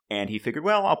 and he figured,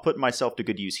 well, I'll put myself to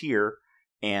good use here.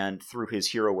 And through his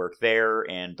hero work there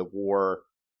and the war,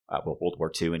 World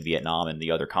War II and Vietnam and the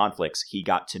other conflicts, he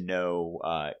got to know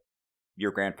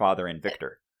your grandfather and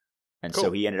Victor. And Cool.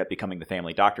 So he ended up becoming the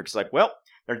family doctor. Because like, well,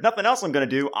 there's nothing else I'm going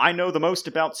to do. I know the most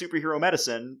about superhero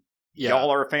medicine. Yeah.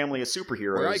 Y'all are a family of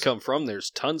superheroes. Where I come from,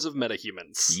 there's tons of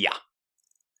metahumans. Yeah.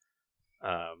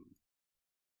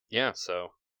 Yeah, so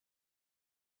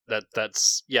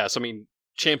that's yeah, so I mean,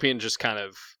 Champion just kind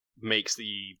of makes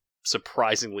the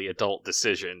surprisingly adult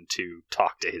decision to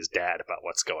talk to his dad about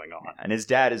what's going on. And his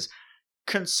dad is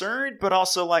concerned, but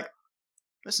also like,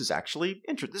 this is actually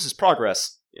interesting. This is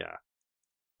progress. Yeah.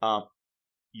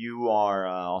 You are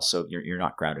also you're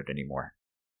not grounded anymore.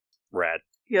 Rad.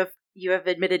 You have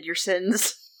admitted your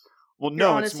sins. Well, Your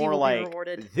no, it's honesty more will be like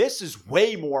rewarded. this is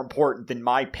way more important than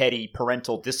my petty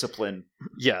parental discipline.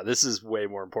 Yeah, this is way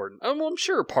more important. Well, I'm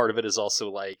sure part of it is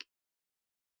also like,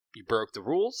 you broke the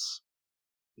rules,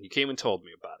 and you came and told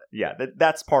me about it. Yeah,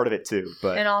 that's part of it too.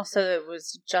 But And also it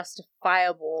was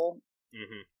justifiable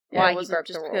Mm-hmm. why it he wasn't broke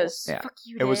just the because, rules. Yeah. fuck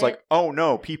you, it was Dad. like, oh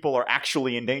no, people are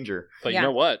actually in danger. But Yeah. you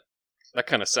know what? That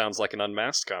kind of sounds like an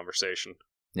unmasked conversation.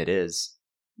 It is.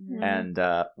 Mhm. And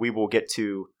we will get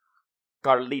to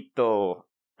Carlito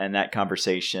and that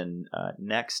conversation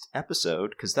next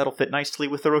episode, because that'll fit nicely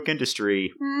with the Rook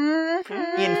Industry.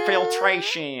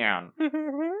 Infiltration!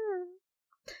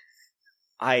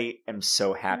 I am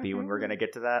so happy when we're going to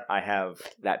get to that. I have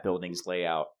that building's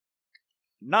layout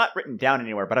not written down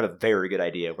anywhere, but I have a very good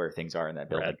idea of where things are in that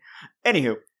building.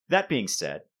 Anywho, that being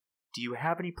said, do you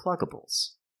have any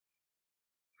pluggables?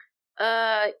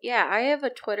 Yeah, I have a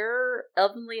Twitter,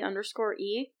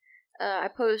 elvenly_e. I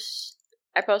post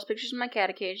pictures of my cat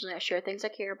occasionally. I share things I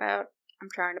care about. I'm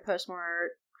trying to post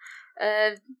more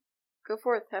art. Go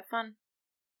forth, have fun.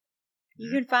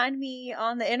 You can find me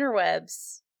on the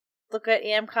interwebs. Look at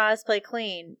Am Cosplay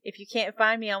Clean. If you can't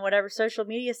find me on whatever social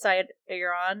media site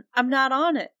you're on, I'm not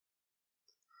on it.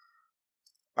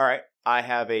 All right, I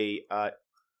have a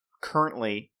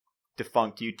currently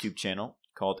defunct YouTube channel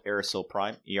called Erasyl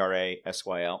Prime,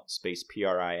 ERASYL space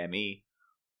PRIME,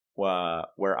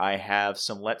 where I have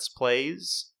some Let's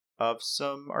Plays of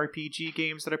some RPG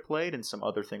games that I played and some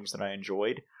other things that I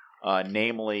enjoyed,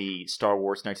 namely Star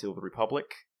Wars Knights of the Old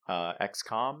Republic,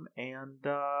 XCOM, and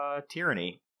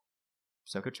Tyranny.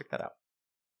 So go check that out.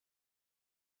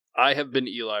 I have been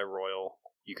Eli Royal.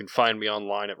 You can find me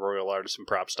online at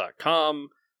royalartisanprops.com,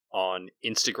 on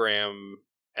Instagram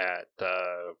at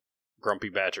Grumpy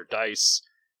Badger Dice,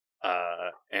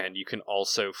 and you can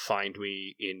also find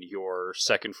me in your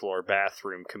second floor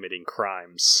bathroom committing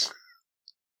crimes.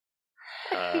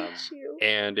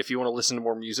 And if you want to listen to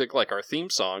more music like our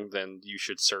theme song, then you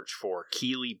should search for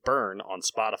Keely Byrne on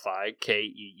Spotify,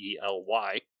 Keely.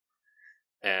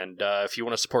 And if you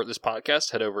want to support this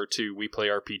podcast, head over to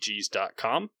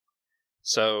weplayrpgs.com.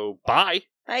 So, bye!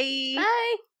 Bye.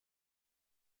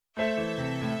 Bye!